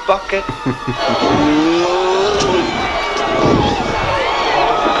puss bucket.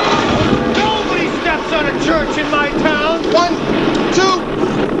 Nobody steps on a church in my town. 1, 2,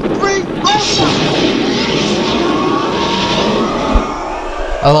 3, open!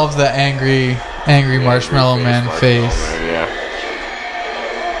 I love the angry Marshmallow Man face. Yeah.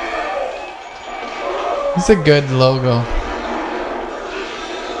 It's a good logo.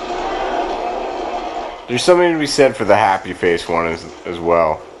 There's something to be said for the happy face one as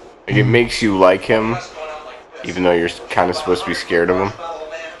well. Like, it makes you like him, even though you're kind of supposed to be scared of him.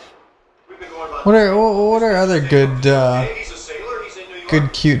 What are other good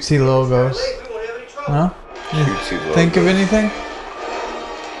cutesy logos? Huh? Cutesy logos. Think of anything?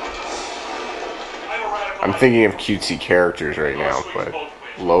 I'm thinking of cutesy characters right now, but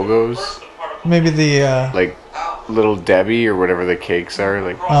logos? Maybe the like Little Debbie or whatever the cakes are.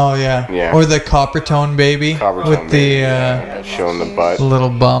 Like. Oh yeah. Yeah. Or the Coppertone baby with the showing the butt. little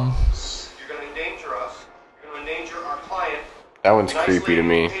bum. That one's creepy to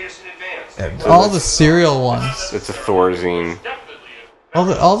me. All the cereal ones. It's a Thorazine.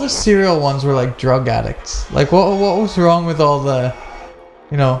 All the cereal ones were like drug addicts. Like what was wrong with all the,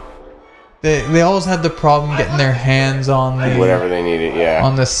 you know, they always had the problem getting their hands on the whatever they needed, yeah.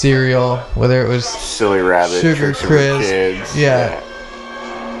 On the cereal, whether it was Silly Rabbit, Sugar Tricks of Crisp, Kids. yeah.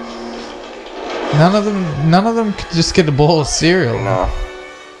 None of them could just get a bowl of cereal. No.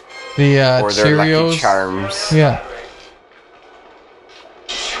 The or their Cheerios. Lucky Charms. Yeah.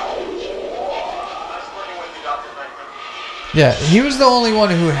 Yeah, he was the only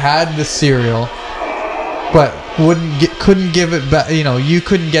one who had the cereal, but couldn't give it back. You know, you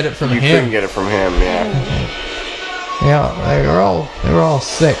couldn't get it from him. You couldn't get it from him, yeah. Yeah, they were all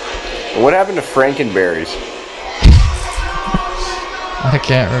sick. What happened to Frankenberries? I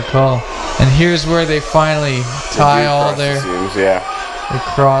can't recall. And here's where they finally tie all their streams, yeah. They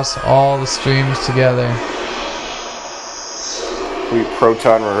cross all the streams together. Complete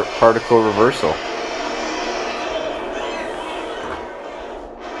proton particle reversal.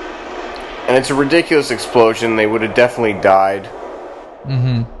 And it's a ridiculous explosion. They would have definitely died.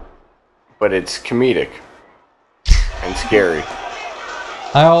 Mm-hmm. But it's comedic. And scary.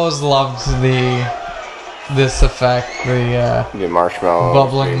 I always loved this effect, the marshmallow,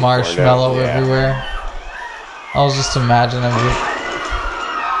 bubbling marshmallow yeah. everywhere. I was just imagining it.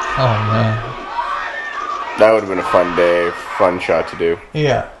 Oh man. That would have been a fun day, fun shot to do.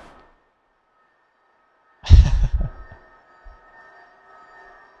 Yeah.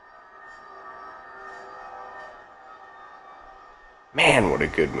 Man, what a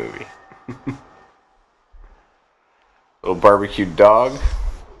good movie. Little barbecued dog.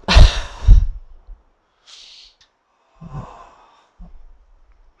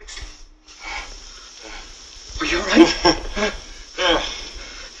 Are you alright?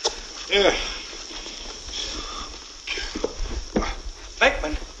 Yeah.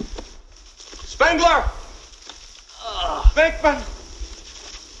 Beckman! Spengler! Beckman!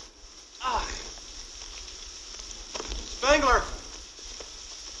 Spengler!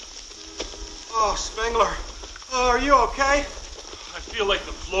 Oh, Spengler. Oh, are you okay? feel like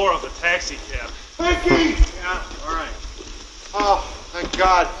the floor of a taxi cab. Frankie! Yeah, all right. Oh, thank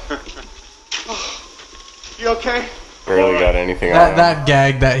God. You okay? Barely got anything on him. That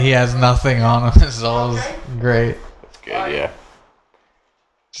gag that he has nothing on him is always great. That's good, yeah.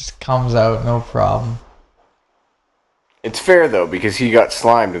 Just comes out, no problem. It's fair, though, because he got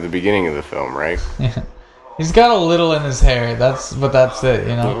slimed at the beginning of the film, right? Yeah. He's got a little in his hair, that's it,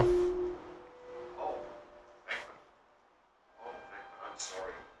 you know?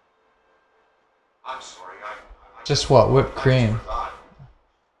 Just what? Whipped cream?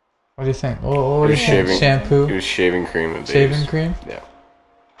 What do you think? What do you think? Shampoo? He was shaving cream. And shaving cream? Yeah.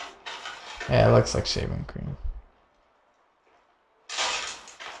 Yeah, it looks like shaving cream.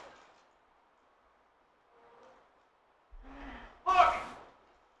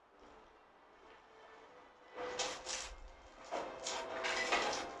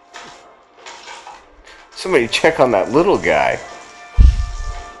 Somebody check on that little guy.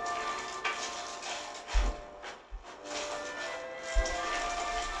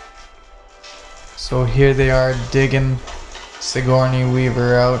 So here they are digging Sigourney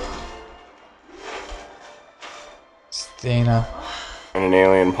Weaver out. It's Dana. And an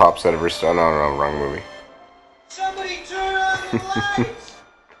alien pops out of her stone. No, wrong movie. Somebody turn on the lights!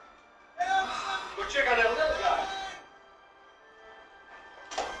 Go check on that little guy.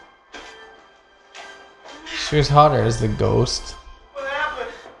 She was hotter as the ghost. What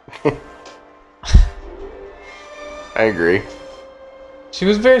happened? I agree. She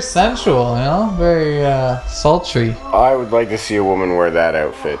was very sensual, you know? Very sultry. I would like to see a woman wear that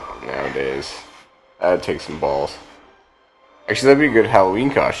outfit nowadays. That'd take some balls. Actually, that'd be a good Halloween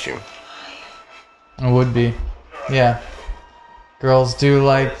costume. It would be. Yeah. Girls do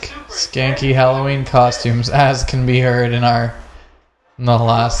like skanky Halloween costumes, as can be heard in the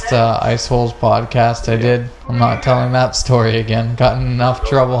last Ice Holes podcast I did. I'm not telling that story again. Got in enough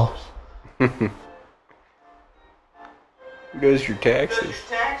trouble. Goes your taxes.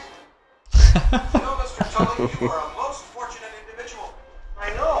 Mr. Tully, you are a most fortunate individual.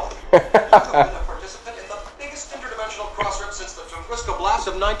 I know. You have been a participant in the biggest interdimensional crossrip since the Tunguska blast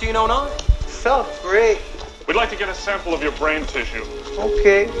of 1909. Felt great. We'd like to get a sample of your brain tissue.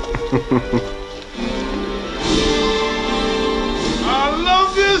 Okay. I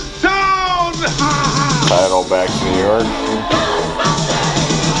love this town! Tie it all back to New York.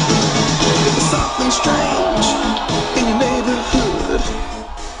 Something strange in your neighborhood.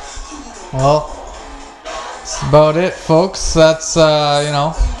 Well, that's about it, folks. That's, the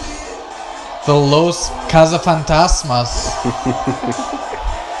Los Cazafantasmas.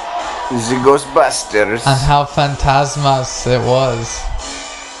 The Ghostbusters. And how phantasmas it was.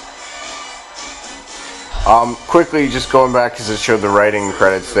 Quickly, just going back because it showed the writing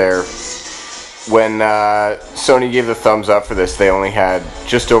credits there. When Sony gave the thumbs up for this, they only had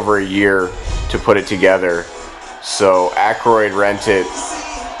just over a year to put it together. So Aykroyd rented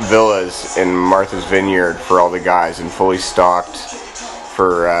villas in Martha's Vineyard for all the guys and fully stocked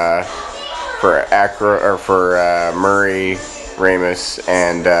for Murray, Ramis,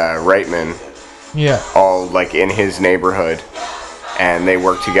 and Reitman. Yeah. All like in his neighborhood, and they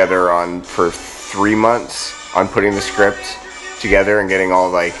worked together for 3 months on putting the script together and getting all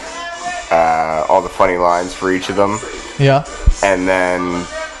the funny lines for each of them. Yeah. And then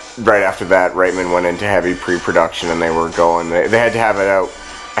right after that, Reitman went into heavy pre-production, and they were going. They had to have it out.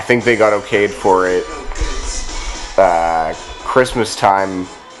 I think they got okayed for it Christmas time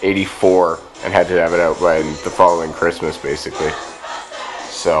 '84, and had to have it out by the following Christmas, basically.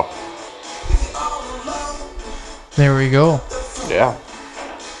 So there we go. Yeah.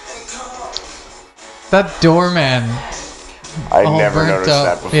 That doorman. I never noticed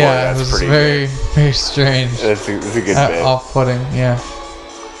that before. Yeah, That's it was pretty very, good. very strange. It's a good bit. Off-putting, yeah.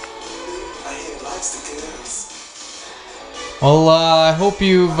 Well, I hope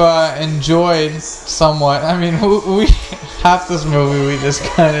you've enjoyed somewhat. I mean, we half this movie we just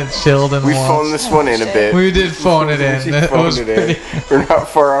kind of chilled and we watched. phoned this one in a bit. We did phone it in. It was pretty. We're not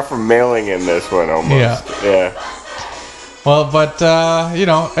far off from mailing in this one almost. Yeah. Well, but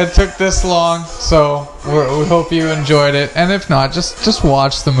it took this long, so we hope you enjoyed it. And if not, just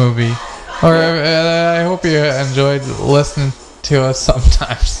watch the movie. Or I hope you enjoyed listening to us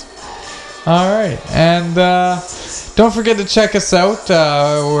sometimes. All right, and don't forget to check us out.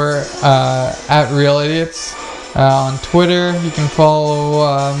 We're at Real Idiots on Twitter. You can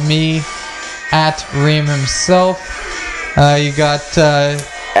follow me at Reem himself. You got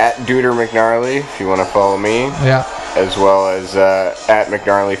at Duder McNarly if you want to follow me. Yeah. As well as at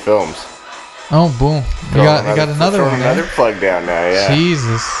McNarly Films. Oh, boom! You got another one. Another plug down now. Yeah.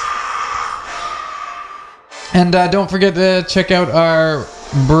 Jesus. And don't forget to check out our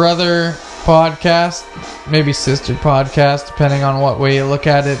brother podcast, maybe sister podcast, depending on what way you look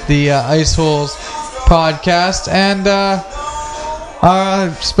at it, the Ice Holes podcast. And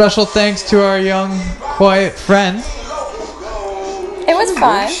special thanks to our young, quiet friend. It was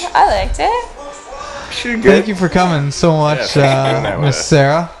fun. I liked it. Thank you for coming so much, Miss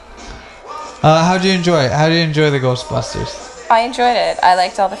Sarah. How'd you enjoy it? How did you enjoy the Ghostbusters? I enjoyed it. I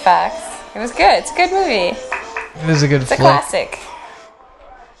liked all the facts. It was good. It's a good movie. It is a good It's a flick. classic.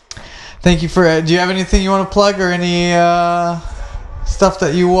 Thank you for... do you have anything you want to plug or any stuff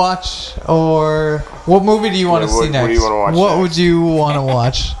that you watch? Or what movie do you want to see next? What do you want to watch What would you want to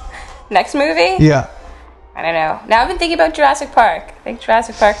watch? Next movie? Yeah. I don't know. Now I've been thinking about Jurassic Park. I think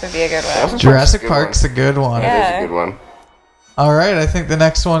Jurassic Park would be a good one. Jurassic Park's a good one. Yeah. It is a good one. All right, I think the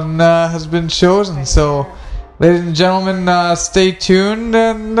next one has been chosen. So, ladies and gentlemen, stay tuned,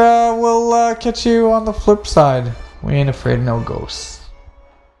 and we'll catch you on the flip side. We ain't afraid of no ghosts.